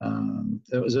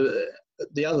it was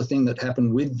the other thing that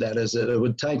happened with that is that it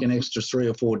would take an extra 3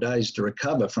 or 4 days to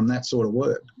recover from that sort of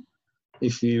work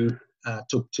if you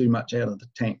took too much out of the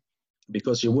tank,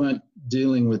 because you weren't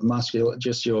dealing with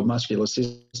just your muscular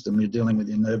system, you're dealing with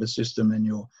your nervous system and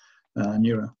your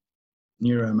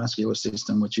neuromuscular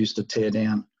system, which used to tear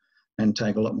down and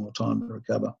take a lot more time to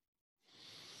recover.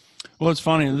 Well, it's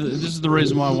funny. This is the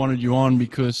reason why I wanted you on,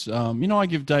 because I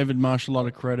give David Marsh a lot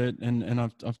of credit, and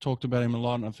I've talked about him a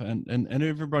lot, and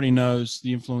everybody knows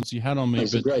the influence he had on me.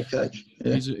 He's a great coach.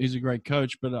 Yeah. He's a great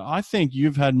coach, but I think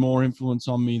you've had more influence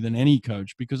on me than any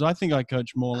coach, because I think I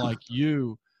coach more like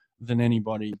you than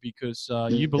anybody, because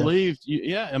you believed.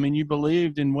 You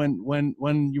believed in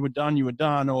when you were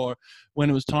done, or when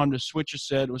it was time to switch a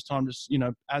set, it was time to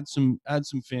add some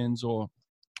fins, or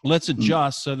let's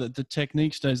adjust so that the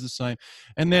technique stays the same.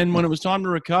 And then when it was time to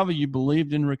recover, you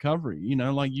believed in recovery. You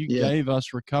gave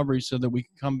us recovery so that we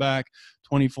could come back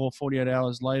 24, 48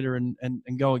 hours later and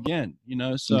go again,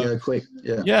 So go quick.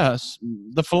 Yeah. Yes,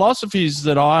 the philosophies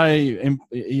that I,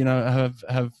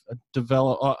 have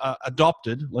developed,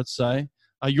 adopted, let's say,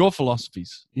 are your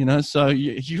philosophies, So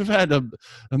you've had a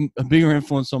bigger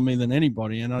influence on me than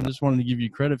anybody. And I just wanted to give you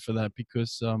credit for that,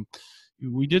 because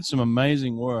we did some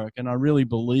amazing work, and I really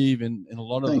believe in a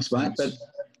lot of things. Thanks, mate.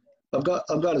 But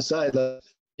I've got to say that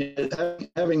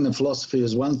having the philosophy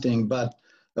is one thing, but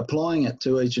applying it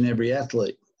to each and every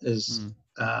athlete is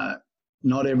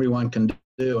not everyone can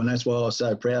do, and that's why I was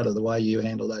so proud of the way you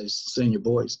handle those senior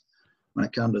boys when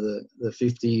it comes to the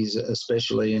 50s,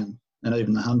 especially, and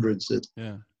even the 100s.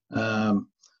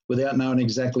 Without knowing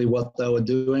exactly what they were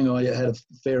doing, I had a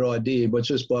fair idea, but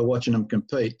just by watching them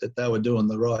compete, that they were doing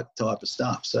the right type of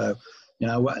stuff. So,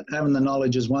 having the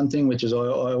knowledge is one thing, which is I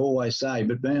always say,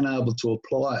 but being able to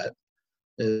apply it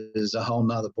is a whole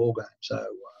nother ballgame. So,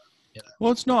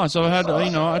 Well, it's nice.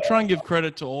 I try and give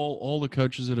credit to all the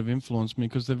coaches that have influenced me,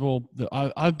 because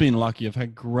I've been lucky. I've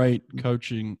had great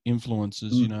coaching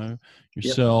influences,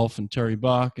 yourself and Terry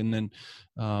Buck, and then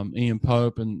Ian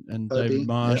Pope and David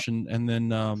Marsh, and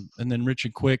then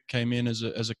Richard Quick came in as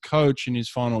a coach in his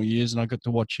final years, and I got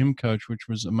to watch him coach, which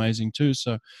was amazing too.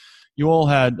 So you all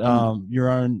had your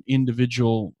own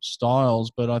individual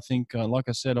styles, but I think, like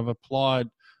I said, I've applied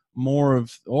more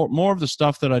of the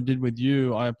stuff that I did with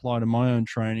you. I apply to my own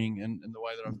training and the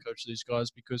way that I've coached these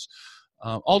guys, because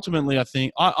ultimately I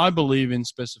think I believe in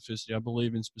specificity. I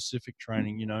believe in specific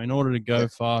training. In order to go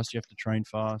fast, you have to train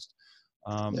fast,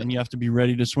 and you have to be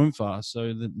ready to swim fast.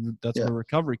 So that's where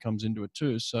recovery comes into it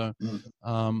too. So,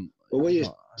 well, we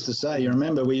used to say, you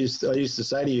remember, I used to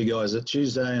say to you guys that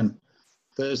Tuesday and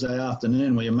Thursday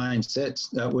afternoon were your main sets.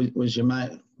 That was your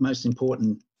most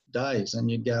important days, and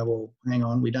you'd go, well, hang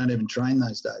on, we don't even train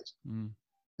those days.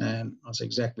 And I was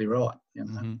exactly right.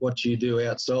 What you do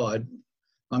outside,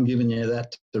 I'm giving you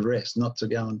that to rest, not to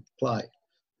go and play.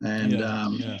 And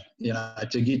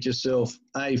to get yourself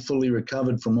fully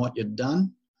recovered from what you'd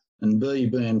done, and B,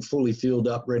 being fully fueled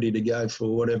up, ready to go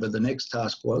for whatever the next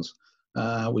task was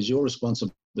your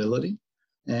responsibility.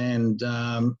 And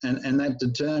that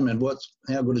determined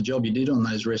how good a job you did on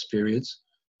those rest periods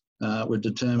would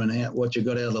determine what you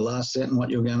got out of the last set and what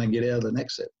you're going to get out of the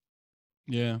next set.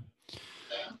 Yeah.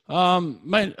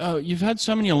 Mate, you've had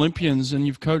so many Olympians and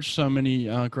you've coached so many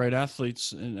great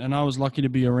athletes, and I was lucky to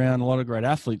be around a lot of great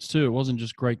athletes too. It wasn't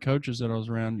just great coaches that I was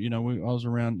around. You know, I was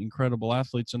around incredible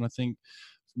athletes, and I think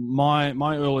my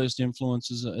earliest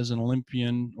influence as an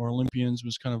Olympian or Olympians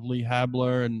was kind of Lee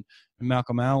Habler and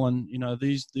Malcolm Allen. You know,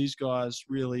 these guys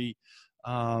really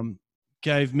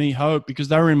gave me hope because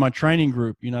they were in my training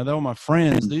group. You know, they were my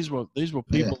friends. These were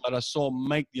people that I saw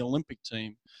make the Olympic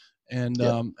team. And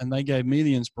they gave me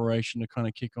the inspiration to kind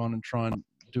of kick on and try and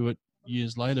do it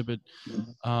years later. But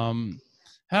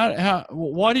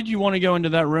why did you want to go into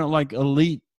that realm, like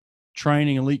elite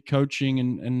training, elite coaching,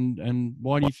 and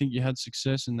why do you think you had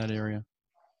success in that area?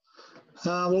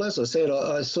 Well, as I said,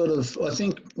 I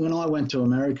think when I went to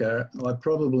America, I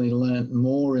probably learnt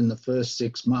more in the first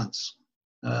 6 months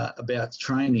about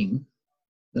training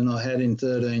than I had in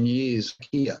 13 years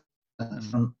here.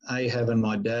 From having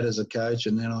my dad as a coach,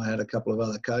 and then I had a couple of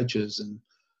other coaches, and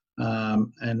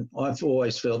I've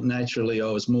always felt naturally I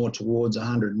was more towards a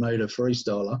 100-metre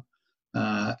freestyler.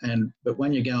 But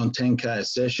when you go on 10K a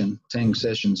session, 10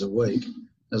 sessions a week,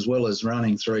 as well as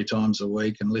running 3 times a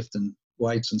week and lifting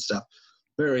weights and stuff,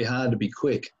 very hard to be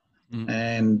quick.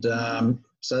 And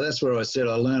so that's where I said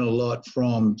I learned a lot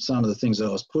from some of the things that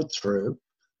I was put through.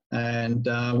 And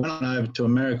when I went over to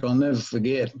America, I'll never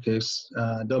forget, because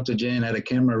Dr. Jan had a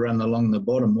camera running along the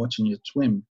bottom watching you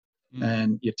swim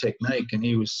and your technique, and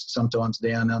he was sometimes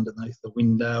down underneath the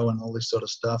window and all this sort of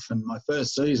stuff. And my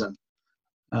first season,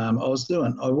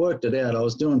 I worked it out, I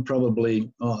was doing probably,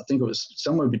 I think it was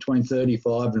somewhere between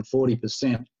 35 and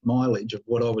 40% mileage of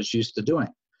what I was used to doing.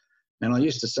 And I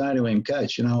used to say to him,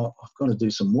 Coach, you know, I've got to do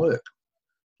some work,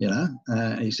 you know.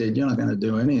 He said, you're not going to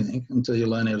do anything until you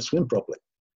learn how to swim properly.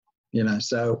 You know,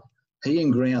 so he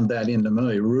ingrained that into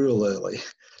me real early,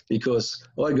 because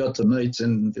I got to meets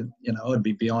and, you know, I'd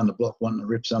be behind the block wanting to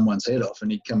rip someone's head off,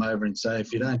 and he'd come over and say,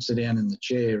 if you don't sit down in the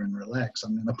chair and relax,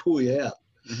 I'm going to pull you out.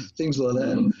 Things like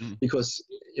that. Because,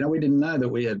 you know, we didn't know that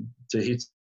we had to hit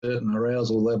certain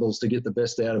arousal levels to get the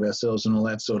best out of ourselves and all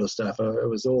that sort of stuff. It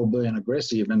was all being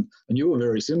aggressive, and you were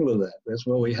very similar to that. That's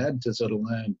why we had to sort of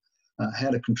learn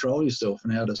how to control yourself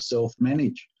and how to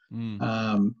self-manage.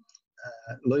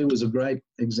 Lee was a great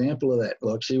example of that.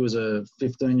 Like, she was a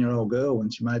 15-year-old girl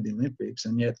when she made the Olympics,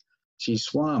 and yet she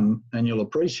swam, and you'll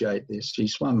appreciate this, she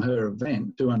swam her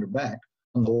event, 200 back,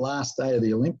 on the last day of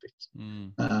the Olympics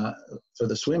for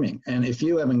the swimming. And if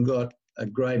you haven't got a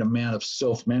great amount of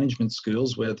self-management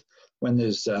skills, when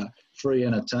there's free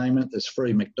entertainment, there's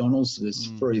free McDonald's,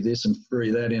 there's free this and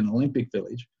free that in Olympic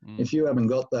Village, if you haven't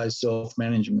got those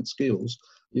self-management skills,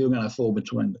 you're going to fall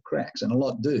between the cracks. And a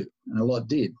lot do, and a lot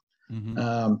did.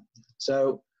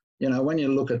 So, you know, when you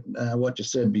look at what you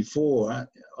said before,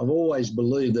 I've always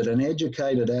believed that an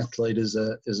educated athlete is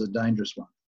a dangerous one,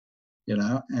 you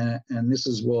know, and this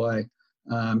is why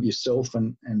yourself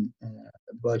and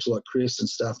blokes like Chris and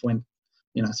stuff went,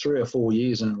 you know, 3 or 4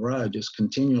 years in a row just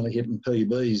continually hitting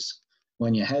PBs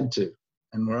when you had to,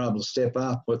 and were able to step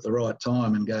up at the right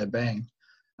time and go bang,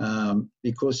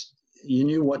 because you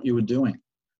knew what you were doing.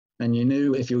 And you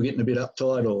knew if you were getting a bit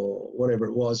uptight or whatever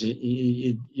it was,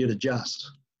 you'd adjust.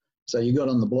 So you got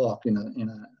on the block in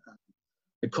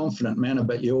a confident manner,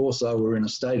 but you also were in a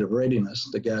state of readiness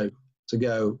to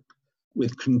go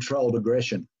with controlled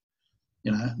aggression.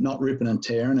 You know, not ripping and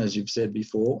tearing, as you've said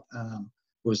before. It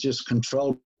was just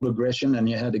controlled aggression, and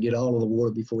you had to get hold of the water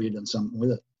before you done something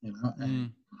with it. You know,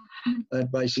 and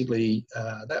that basically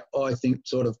that I think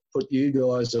sort of put you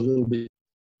guys a little bit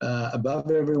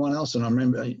above everyone else. And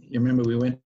you remember we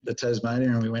went to Tasmania,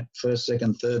 and we went 1st,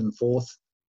 2nd, 3rd and 4th,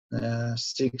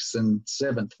 6th and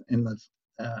 7th in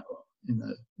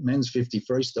the men's 50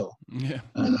 freestyle.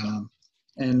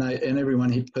 And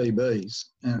everyone hit PBs,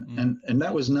 and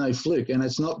that was no fluke. And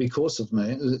it's not because of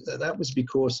me. That was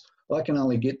because I can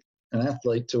only get an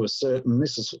athlete to a certain,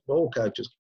 this is all coaches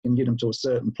can get them to a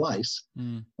certain place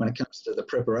when it comes to the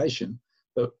preparation.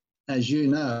 But as you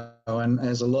know, and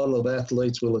as a lot of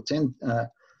athletes will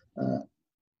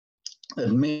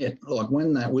admit, like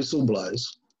when that whistle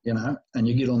blows, you know, and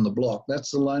you get on the block,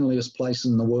 that's the loneliest place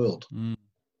in the world,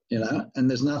 you know, and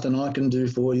there's nothing I can do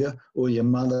for you or your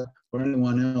mother or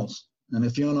anyone else. And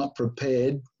if you're not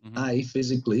prepared, A,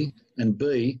 physically, and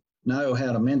B, know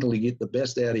how to mentally get the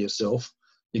best out of yourself,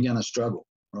 you're going to struggle,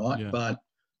 right? Yeah. But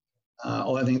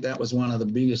I think that was one of the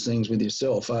biggest things with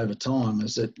yourself over time,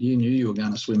 is that you knew you were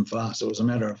going to swim fast. It was a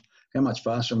matter of how much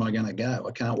faster am I going to go?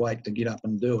 I can't wait to get up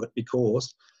and do it,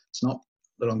 because it's not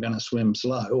that I'm going to swim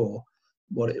slow or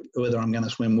whether I'm going to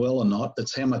swim well or not.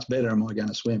 It's how much better am I going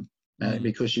to swim?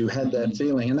 Because you had that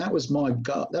feeling. And that was my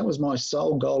goal. That was my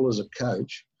sole goal as a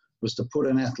coach, was to put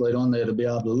an athlete on there to be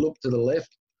able to look to the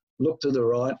left, look to the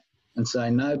right, and say,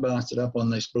 no bastard up on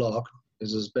this block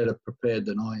is as better prepared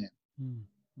than I am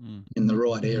in the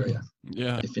right area.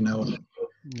 Yeah. If you know what I mean.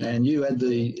 Yeah. And you had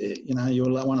you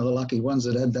were one of the lucky ones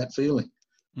that had that feeling,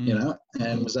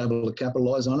 and was able to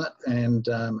capitalise on it. And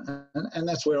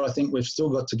that's where I think we've still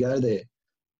got to go there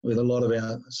with a lot of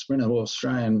our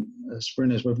Australian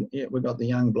sprinters. We've got the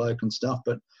young bloke and stuff,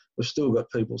 but we've still got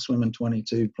people swimming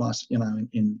 22 plus,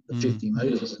 in the 50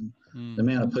 metres. And the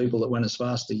amount of people that went as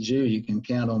fast as you can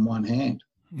count on one hand.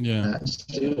 Yeah.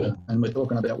 Still. And we're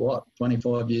talking about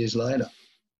 25 years later.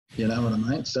 You know what I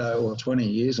mean? So, or 20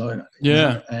 years. And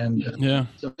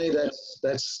to me,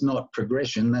 that's not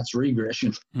progression, that's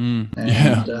regression.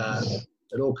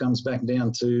 It all comes back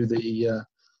down to the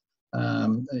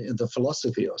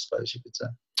philosophy, I suppose you could say.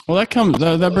 Well,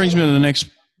 that brings me to the next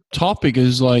topic.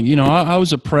 Is like, I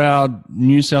was a proud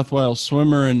New South Wales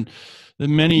swimmer, and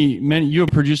many you were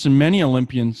producing many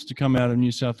Olympians to come out of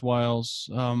New South Wales.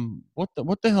 What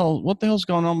the hell's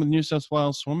going on with New South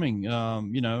Wales swimming?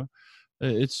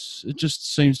 It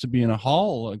just seems to be in a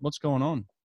hole. Like, what's going on?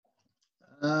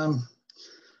 I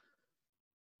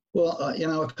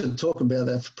could talk about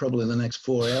that for probably the next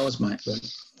 4 hours, mate.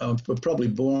 But I'm probably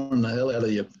boring the hell out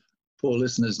of you poor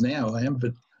listeners now. I am,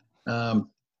 but a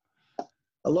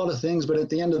lot of things. But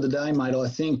at the end of the day, mate, I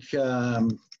think how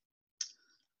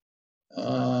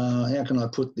can I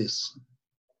put this?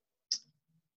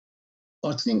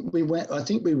 I think we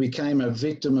became a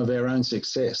victim of our own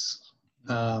success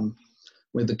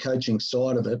with the coaching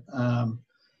side of it.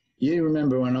 You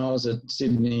remember when I was at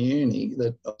Sydney Uni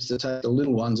that I used to take the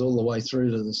little ones all the way through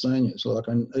to the seniors,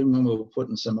 and even when we were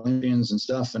putting some Olympians and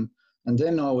stuff, and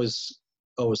then I was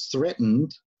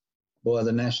threatened by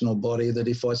the national body that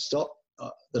if I stopped,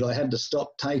 that I had to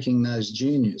stop taking those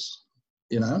juniors,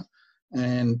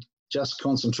 and just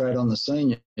concentrate on the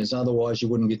seniors, otherwise you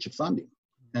wouldn't get your funding.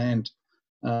 And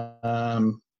I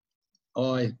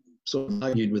sort of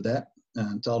argued with that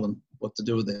and told them what to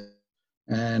do with it,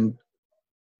 and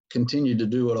continued to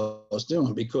do what I was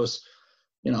doing, because,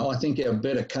 I think our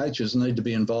better coaches need to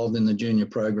be involved in the junior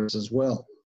programs as well.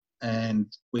 And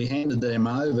we handed them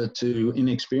over to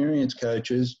inexperienced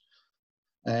coaches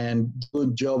and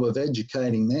good job of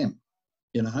educating them.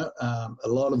 A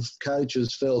lot of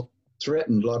coaches felt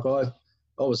threatened. Like I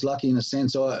was lucky in a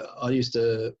sense. I used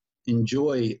to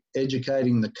enjoy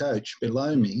educating the coach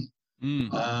below me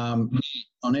on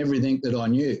everything that I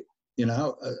knew,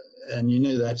 and you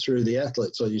knew that through the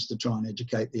athletes. I used to try and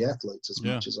educate the athletes as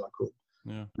much as I could.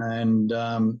 Yeah. And,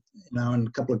 and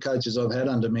a couple of coaches I've had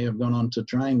under me have gone on to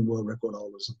train world record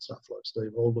holders and stuff like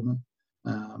Steve Alderman,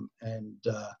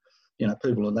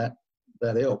 people of that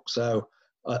ilk. So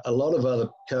a lot of other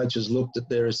coaches looked at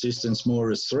their assistants more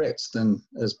as threats than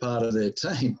as part of their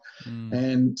team.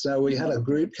 And so we had a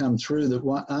group come through that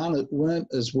weren't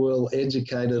as well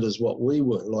educated as what we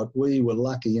were. Like, we were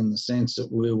lucky in the sense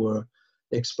that we were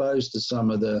exposed to some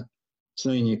of the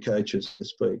senior coaches, to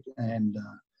speak. And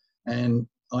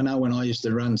I know when I used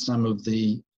to run some of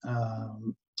the,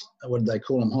 what do they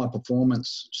call them, high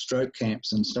performance stroke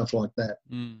camps and stuff like that,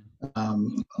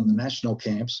 on the national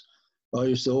camps, I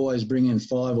used to always bring in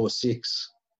 5 or 6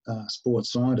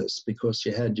 sports scientists, because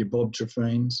you had your Bob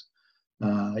Trefines,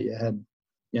 you had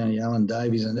your Alan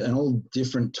Davies, and all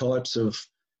different types of,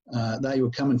 they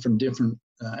were coming from different,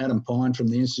 Adam Pine from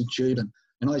the Institute, and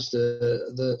I used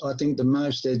to, I think the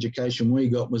most education we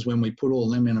got was when we put all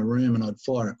them in a room and I'd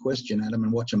fire a question at them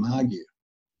and watch them argue,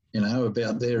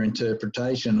 about their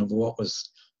interpretation of what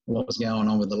was going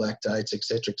on with the lactates, et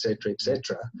cetera, et cetera, et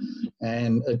cetera.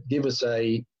 And it give us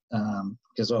a,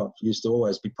 because I used to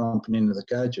always be pumping into the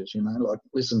coaches, like,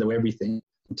 listen to everything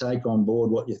and take on board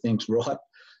what you think's right,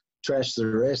 trash the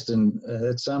rest, and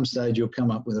at some stage you'll come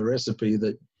up with a recipe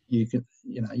that you can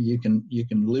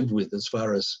live with as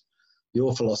far as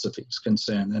your philosophy is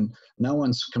concerned. And no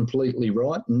one's completely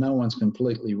right and no one's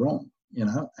completely wrong,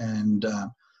 and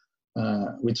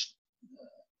which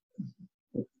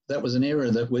that was an era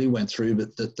that we went through,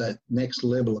 but that next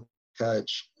level of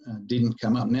coach didn't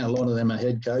come up. Now a lot of them are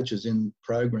head coaches in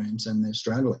programs and they're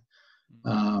struggling.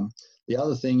 The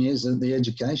other thing is that the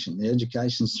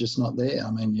education's just not there.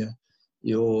 I mean,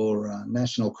 your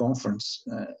national conference,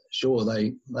 sure,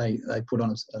 they put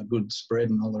on a good spread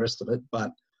and all the rest of it,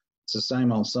 but it's the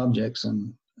same old subjects,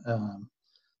 and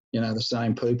the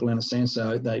same people in a sense.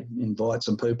 So they invite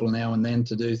some people now and then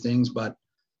to do things, but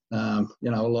a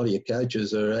lot of your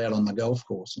coaches are out on the golf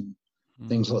course and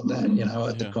things like that,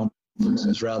 at the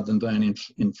conferences rather than being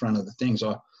in front of the things.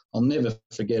 I'll never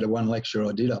forget one lecture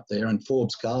I did up there, and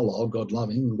Forbes Carlyle, God love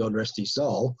him, God rest his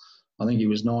soul, I think he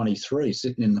was 93,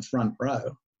 sitting in the front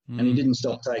row, and he didn't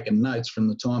stop taking notes from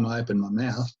the time I opened my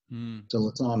mouth till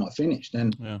the time I finished.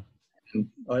 And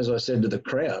as I said to the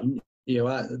crowd,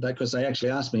 because they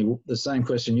actually asked me the same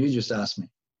question you just asked me.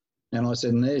 And I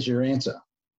said, and there's your answer.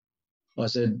 I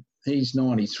said, he's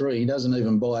 93, he doesn't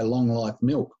even buy long life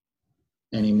milk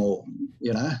anymore,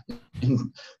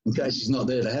 in case he's not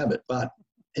there to have it. But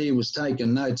he was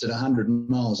taking notes at 100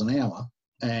 miles an hour.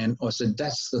 And I said,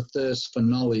 that's the thirst for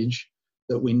knowledge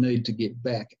that we need to get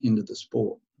back into the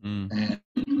sport. And,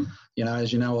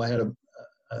 as you know, I had a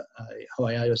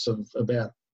hiatus of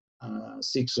about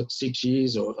 6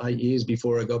 years or 8 years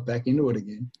before I got back into it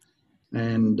again.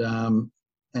 And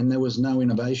there was no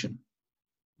innovation.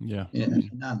 Yeah.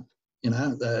 None.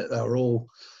 They were all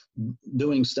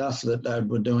doing stuff that they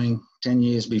were doing 10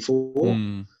 years before.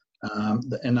 And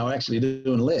they were actually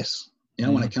doing less.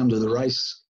 When it comes to the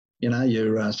race,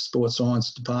 your sports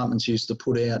science departments used to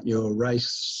put out your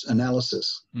race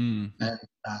analysis.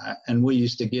 And we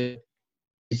used to get,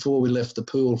 before we left the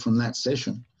pool from that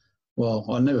session, well,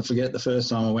 I'll never forget the first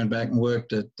time I went back and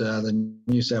worked at the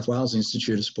New South Wales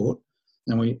Institute of Sport,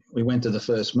 and we went to the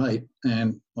first meet,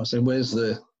 and I said, where's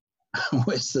the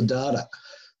data?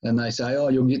 And they say, oh,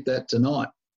 you'll get that tonight.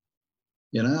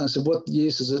 I said, what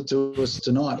use is it to us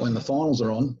tonight when the finals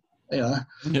are on? And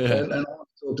I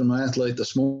talked to my athlete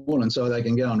this morning so they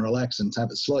can go and relax and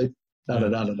have a sleep, and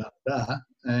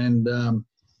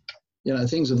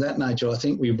things of that nature. I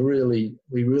think we really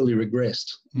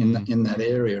regressed in that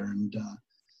area, and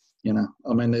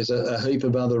there's a heap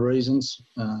of other reasons,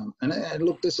 and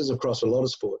look, this is across a lot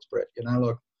of sports, Brett.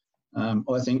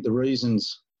 I think the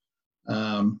reasons,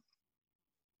 the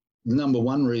number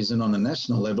one reason on a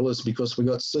national level is because we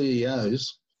got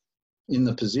CEOs in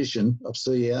the position of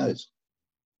CEOs.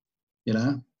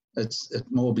 It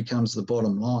more becomes the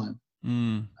bottom line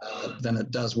than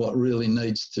it does what really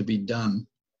needs to be done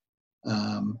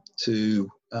to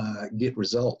get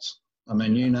results.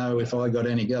 If I got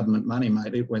any government money,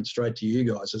 mate, it went straight to you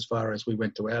guys. As far as we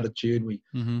went to altitude, we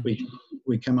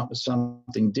come up with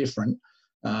something different,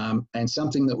 and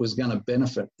something that was going to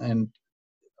benefit. And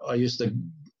I used to,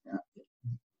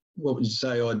 what would you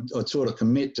say? I'd sort of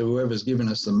commit to whoever's giving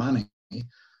us the money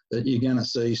that you're going to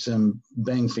see some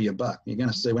bang for your buck. You're going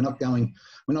to see we're not going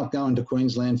to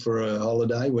Queensland for a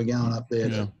holiday. We're going up there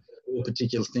to do a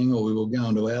particular thing, or we were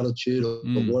going to altitude or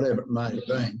whatever it may have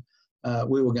been.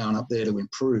 We were going up there to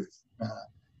improve,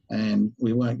 and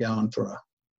we weren't going for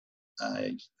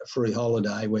a free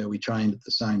holiday where we trained at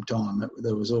the same time.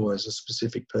 There was always a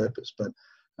specific purpose. But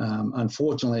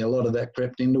unfortunately, a lot of that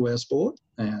crept into our sport,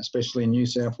 especially in New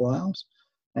South Wales.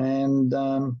 And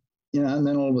and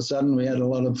then all of a sudden we had a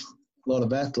lot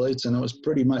of athletes, and it was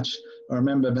pretty much, I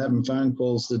remember having phone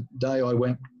calls the day I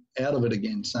went out of it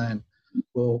again saying,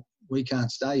 well, we can't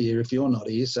stay here if you're not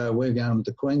here, so we're going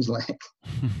to Queensland.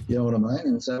 You know what I mean?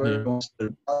 And so everyone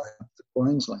started to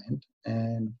Queensland,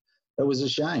 and it was a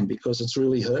shame because it's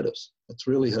really hurt us.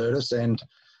 And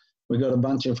we got a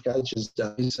bunch of coaches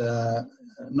days.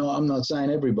 No, I'm not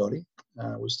saying everybody.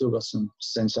 We've still got some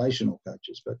sensational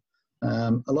coaches, but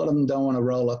a lot of them don't want to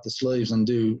roll up the sleeves and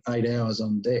do 8 hours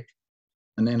on deck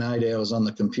and then 8 hours on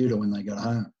the computer when they go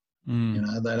home.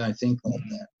 They don't think like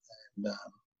that.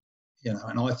 And,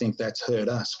 and I think that's hurt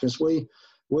us because we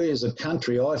as a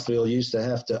country, I feel, used to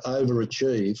have to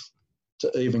overachieve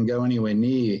to even go anywhere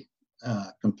near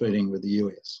competing with the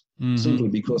US, simply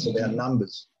because of our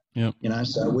numbers.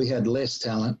 So we had less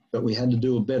talent, but we had to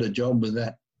do a better job with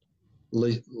that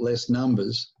less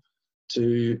numbers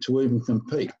to even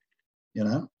compete.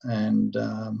 And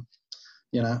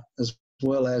as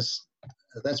well as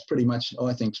that's pretty much,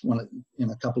 I think,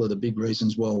 a couple of the big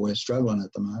reasons why we're struggling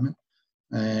at the moment.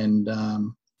 And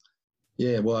I'm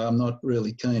not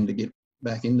really keen to get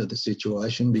back into the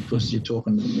situation because the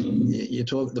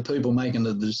people making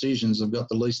the decisions have got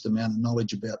the least amount of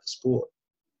knowledge about the sport.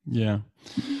 Yeah.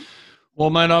 Well,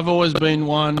 mate, I've always been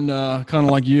one kind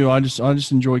of like you. I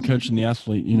just enjoy coaching the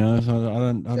athlete, So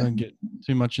I don't get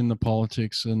too much in the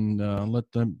politics and let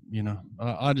them,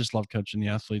 I just love coaching the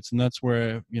athletes, and that's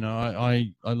where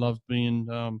I love being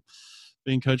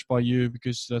coached by you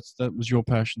because that was your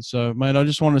passion. So, mate, I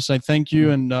just want to say thank you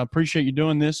and appreciate you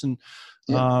doing this. And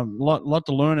Lot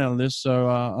to learn out of this. So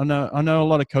I know a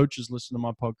lot of coaches listen to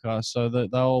my podcast, so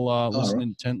that they'll listen right.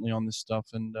 intently on this stuff,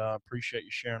 and appreciate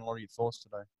you sharing a lot of your thoughts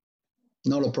today.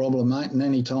 Not a problem, mate, and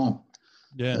any time.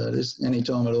 Yeah. This any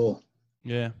time at all.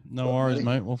 Yeah, no worries,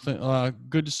 mate. Well,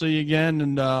 good to see you again,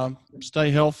 and stay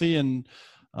healthy. And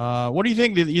what do you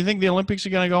think? You think the Olympics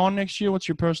are going to go on next year? What's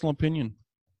your personal opinion?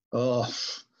 Oh,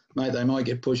 mate, they might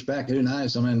get pushed back. Who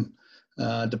knows? I mean,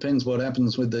 depends what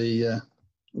happens with the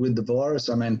virus.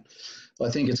 I mean,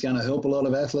 I think it's going to help a lot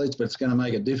of athletes, but it's going to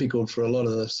make it difficult for a lot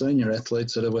of the senior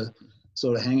athletes that were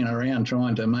sort of hanging around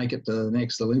trying to make it to the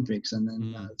next Olympics. And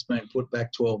then it's been put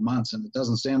back 12 months, and it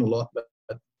doesn't sound a lot, but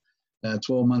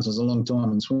 12 months is a long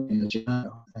time in swimming, as you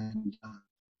know. And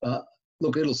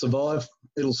look, it'll survive.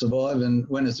 It'll survive, and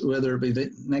whether it be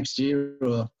next year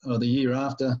or the year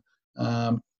after,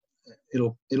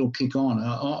 it'll kick on.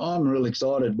 I'm really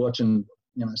excited watching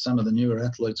some of the newer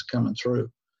athletes coming through.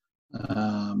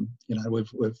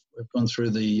 We've gone through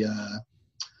the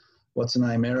what's the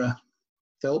name era,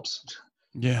 Phelps.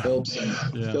 Yeah.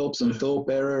 Phelps and Thorpe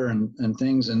era and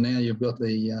things, and now you've got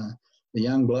the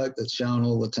young bloke that's showing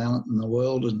all the talent in the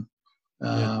world, and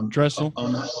Dressel.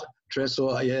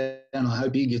 Dressel, yeah, and I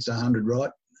hope he gets 100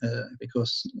 right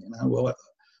because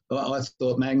I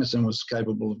thought Magnussen was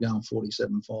capable of going 47.5,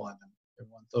 and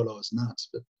everyone thought I was nuts.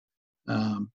 But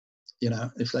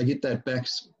if they get that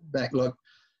back, like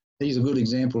he's a good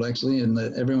example actually, and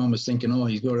everyone was thinking, oh,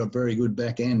 he's got a very good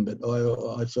back end, but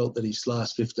I felt that his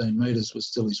last 15 metres was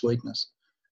still his weakness.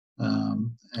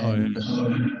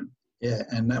 Yeah,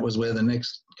 and that was where the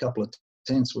next couple of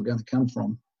tenths were going to come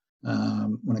from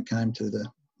when it came to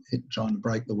trying to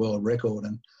break the world record.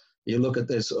 And you look at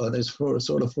this, there's four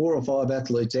or five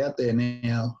athletes out there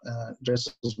now.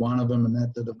 Dressel's one of them, and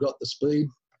that have got the speed.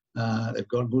 They've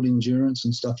got good endurance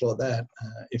and stuff like that.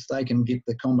 If they can get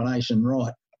the combination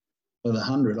right for the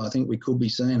 100, I think we could be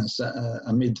seeing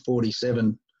a mid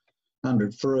 47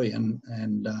 100 free, and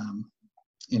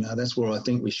that's where I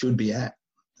think we should be at.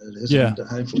 Yeah. And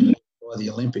hopefully by the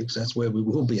Olympics, that's where we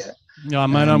will be at. Yeah,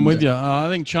 mate, I'm with you. I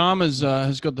think Chalmers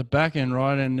has got the back end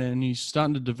right, and he's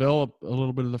starting to develop a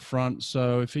little bit of the front.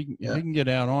 So if he can get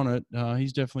out on it,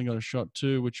 he's definitely got a shot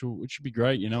too, which should be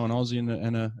great. An Aussie and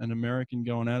an American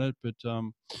going at it. But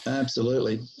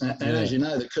absolutely. And as you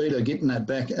know, the key to getting that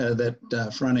back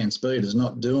that front end speed is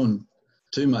not doing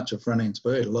too much of front end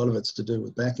speed. A lot of it's to do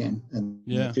with back end and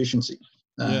efficiency,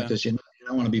 because you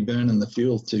don't want to be burning the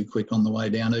fuel too quick on the way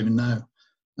down, even though.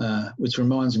 Which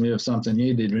reminds me of something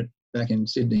you did back in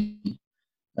Sydney.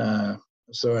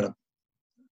 Sorry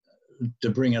to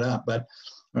bring it up, but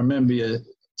I remember you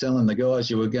telling the guys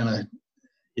you'd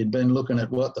been looking at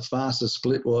what the fastest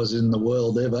split was in the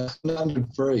world ever,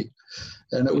 100 free,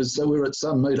 and it was, so we were at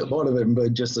some meet, it might have even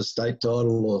been just a state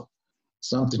title or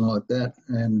something like that,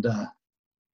 and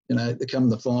to come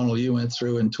the final, you went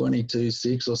through in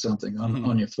 22.6 or something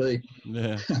on your feet.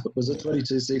 Yeah. Was it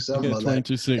 22.6, something like that?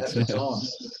 22.6. At the time.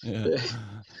 Yeah.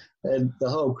 And the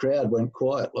whole crowd went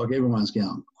quiet. Like everyone's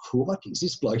going, what is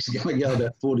this bloke's going to go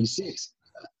about 46?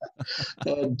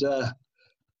 And to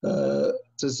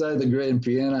say the grand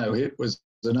piano hit was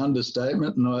an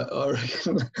understatement. And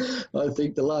I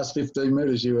think the last 15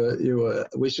 metres you were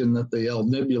wishing that the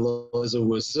old nebulizer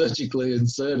was surgically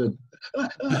inserted.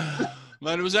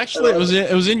 Man, it was actually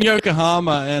it was in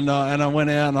Yokohama, and I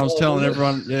went out and I was telling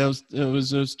everyone, it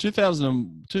was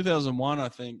 2001, I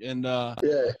think, and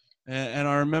and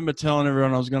I remember telling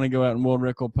everyone I was going to go out in world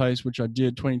record pace, which I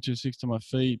did, 22.6 to my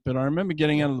feet. But I remember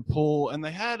getting out of the pool, and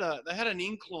they had an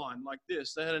incline like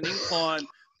this. They had an incline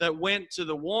that went to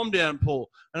the warm down pool,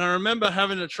 and I remember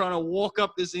having to try to walk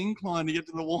up this incline to get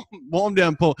to the warm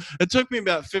down pool. It took me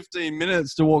about 15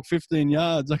 minutes to walk 15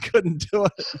 yards. I couldn't do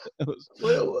it.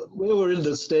 Well, we were in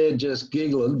the stand just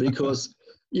giggling because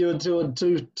you were doing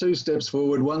two steps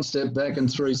forward, one step back, and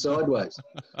three sideways.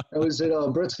 And we said,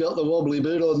 "Oh, Brett's got the wobbly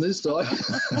boot on this time."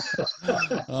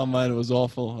 Oh, mate, it was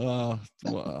awful.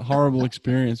 Horrible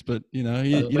experience, but you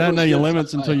don't know your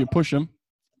limits until you push them.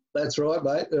 That's right,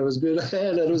 mate. It was good,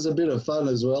 and it was a bit of fun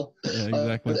as well. Yeah,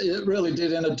 exactly. It really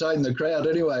did entertain the crowd,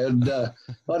 anyway. And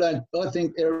I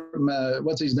think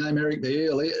what's his name, Eric the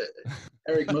Eel,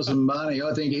 Eric Musumani.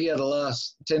 I think he had the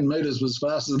last 10 metres was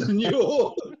faster than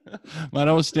you. Mate,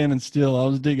 I was standing still. I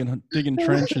was digging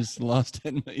trenches the last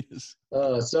 10 metres.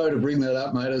 Sorry to bring that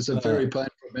up, mate. It's a very painful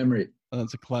memory.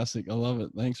 That's a classic. I love it.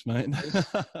 Thanks, mate.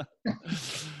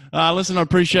 Listen, I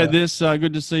appreciate this.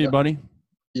 Good to see you, buddy.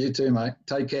 You too, mate.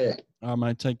 Take care. All right,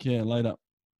 mate. Take care. Later.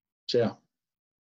 Ciao.